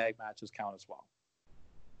 6-man tag matches count as well?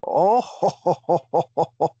 Oh.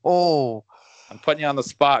 I'm putting you on the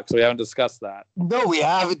spot because we haven't discussed that. No, we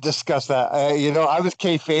haven't discussed that. I was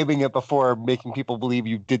kayfabing it before, making people believe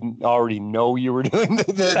you didn't already know you were doing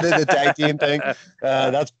the tag team thing.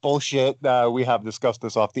 That's bullshit. We have discussed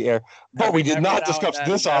this off the air, but we did not discuss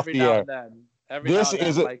this off the air. This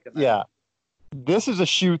is this is a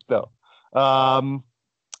shoot though.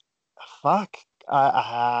 Fuck.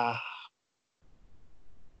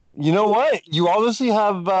 You know what? You obviously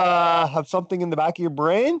have something in the back of your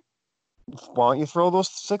brain. Why don't you throw those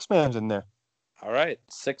 6-mans in there? All right.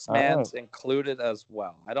 6-mans included as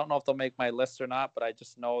well. I don't know if they'll make my list or not, but I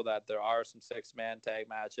just know that there are some 6-man tag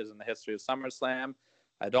matches in the history of SummerSlam.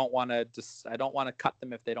 I don't want to cut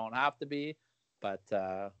them if they don't have to be, but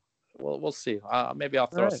we'll see. Maybe I'll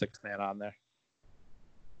throw a 6-man on there.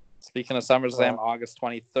 Speaking of SummerSlam, August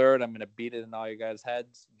 23rd, I'm going to beat it in all you guys'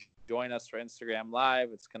 heads. Join us for Instagram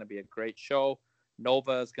Live. It's going to be a great show.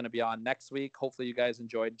 Nova is going to be on next week. Hopefully you guys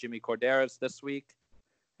enjoyed Jimmy Corderas this week.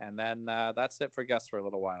 And then that's it for guests for a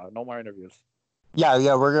little while. No more interviews. Yeah,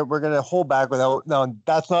 we're going to hold back without. Now,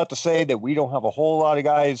 that's not to say that we don't have a whole lot of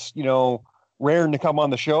guys, raring to come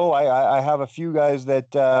on the show. I have a few guys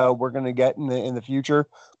that we're going to get in the future,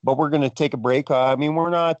 but we're going to take a break. We're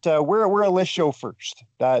not. We're a list show first.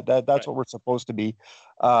 That's right. What we're supposed to be.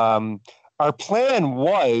 Our plan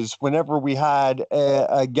was whenever we had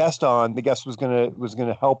a guest on, the guest was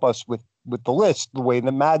gonna help us with the list, the way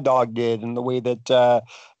that Mad Dog did, and the way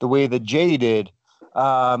that Jay did.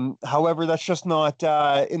 However, that's just not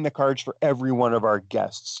in the cards for every one of our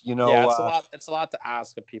guests. It's a lot to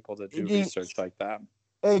ask of people to do research like that.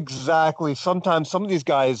 Exactly. Sometimes some of these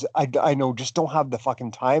guys I know just don't have the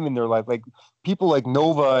fucking time in their life. Like people like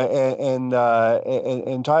Nova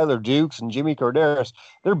and Tyler Dukes and Jimmy Corderas,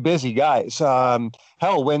 they're busy guys. Hell,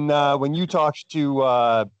 when you talked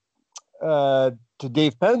to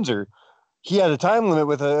Dave Penzer, he had a time limit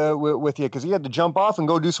with you because he had to jump off and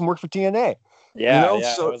go do some work for TNA.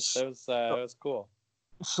 So it was cool.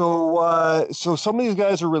 So some of these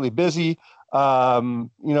guys are really busy.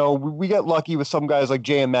 We get lucky with some guys like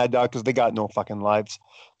Jay and Mad Dog because they got no fucking lives.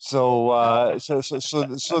 So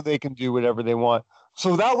they can do whatever they want.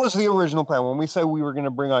 So that was the original plan. When we said we were going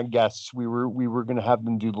to bring on guests, we were going to have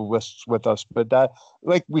them do the lists with us. But that,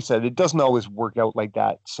 like we said, it doesn't always work out like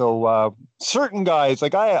that. So certain guys,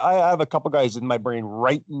 like I have a couple guys in my brain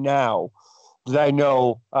right now that I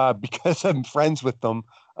know because I'm friends with them.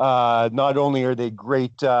 Not only are they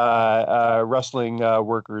great wrestling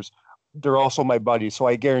workers, they're also my buddies, so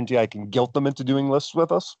I guarantee I can guilt them into doing lists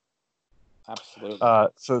with us. Absolutely.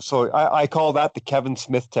 So I call that the Kevin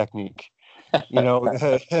Smith technique. That's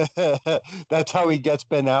how he gets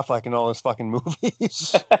Ben Affleck in all his fucking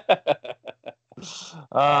movies.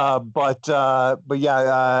 But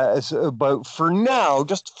for now,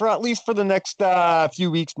 just for at least for the next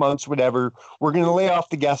few weeks, months, whatever, we're going to lay off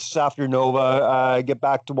the guests after Nova, get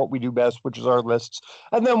back to what we do best, which is our lists,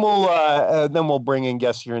 and then we'll bring in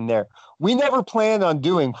guests here and there. We never planned on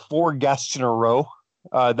doing 4 guests in a row.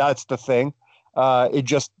 That's the thing.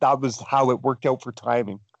 That was how it worked out for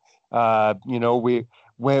timing. We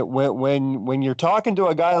when you're talking to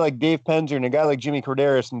a guy like Dave Penzer and a guy like Jimmy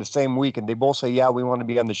Corderas in the same week, and they both say, "Yeah, we want to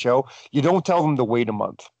be on the show," you don't tell them to wait a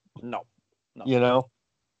month. No. You know.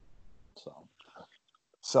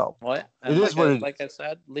 So well, yeah. And it is what it like I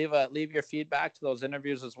said, leave your feedback to those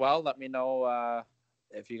interviews as well. Let me know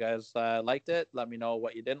if you guys liked it. Let me know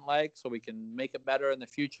what you didn't like, so we can make it better in the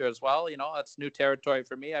future as well. You know, that's new territory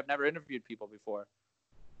for me. I've never interviewed people before,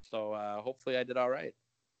 so hopefully I did all right.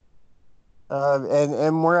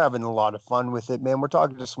 And we're having a lot of fun with it, man. We're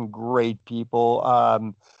talking to some great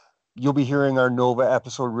people. You'll be hearing our Nova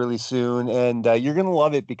episode really soon, and you're gonna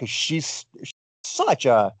love it because she's such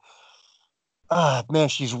a man.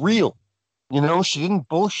 She's real. You know, she didn't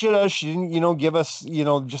bullshit us. She didn't, give us,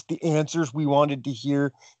 just the answers we wanted to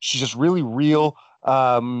hear. She's just really real.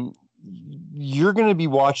 You're going to be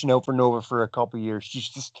watching out for Nova for a couple of years.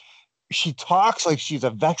 She talks like she's a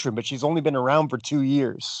veteran, but she's only been around for 2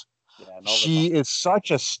 years. Yeah, she is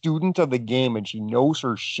such a student of the game, and she knows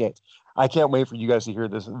her shit. I can't wait for you guys to hear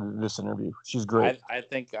this interview. She's great. I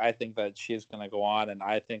think that she's going to go on, and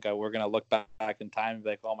I think we're going to look back in time and be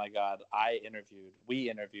like, oh my God, we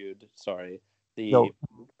interviewed, the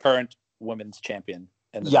current women's champion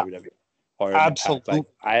in the WWE. Or absolutely. Like,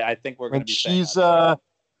 I think we're going to be saying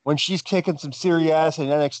when she's kicking some serious ass in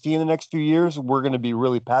NXT in the next few years, we're going to be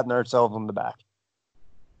really patting ourselves on the back.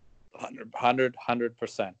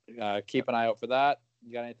 100%. Keep an eye out for that.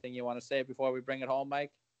 You got anything you want to say before we bring it home,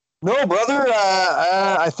 Mike? No, brother.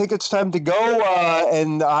 I think it's time to go.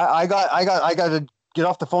 And I got to get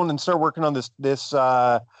off the phone and start working on this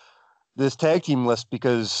tag team list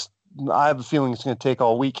because I have a feeling it's going to take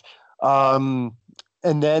all week. And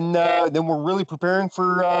then we're really preparing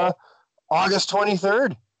for August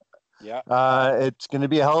 23rd. Yeah. It's going to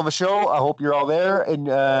be a hell of a show. I hope you're all there and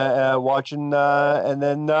watching. And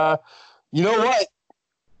then you know what?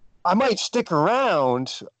 I might stick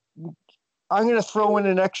around. I'm going to throw in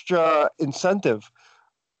an extra incentive.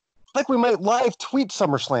 Like we might live tweet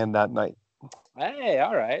SummerSlam that night. Hey,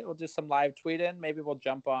 all right. We'll do some live tweeting. Maybe we'll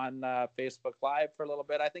jump on Facebook Live for a little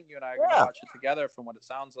bit. I think you and I are going to watch it together from what it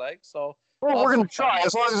sounds like. So we're going to try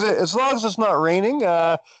as long as it's not raining.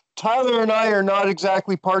 Tyler and I are not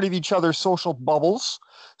exactly part of each other's social bubbles.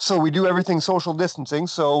 So we do everything social distancing.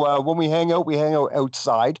 So when we hang out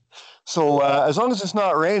outside. So as long as it's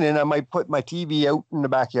not raining, I might put my TV out in the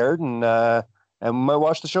backyard and might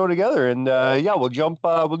watch the show together. And we'll jump.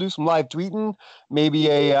 We'll do some live tweeting, maybe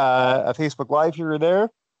a Facebook Live here or there.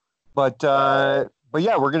 But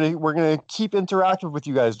yeah, we're gonna keep interactive with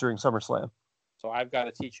you guys during SummerSlam. So I've got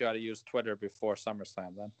to teach you how to use Twitter before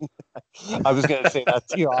SummerSlam then. I was going to say that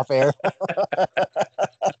to you off air.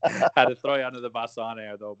 Had to throw you under the bus on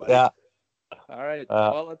air though, buddy. Yeah. All right.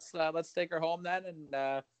 Well, let's take her home then,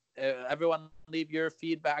 and everyone leave your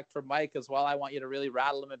feedback for Mike as well. I want you to really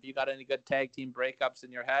rattle him if you got any good tag team breakups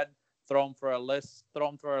in your head. Throw him for a list. Throw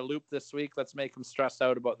him for a loop this week. Let's make him stressed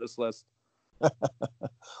out about this list.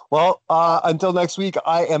 Well, until next week,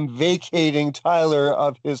 I am vacating Tyler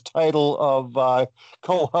of his title of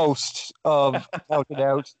co-host of Counted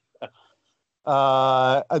Out.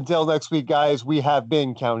 Until next week, guys, we have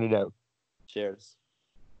been Counted Out. Cheers.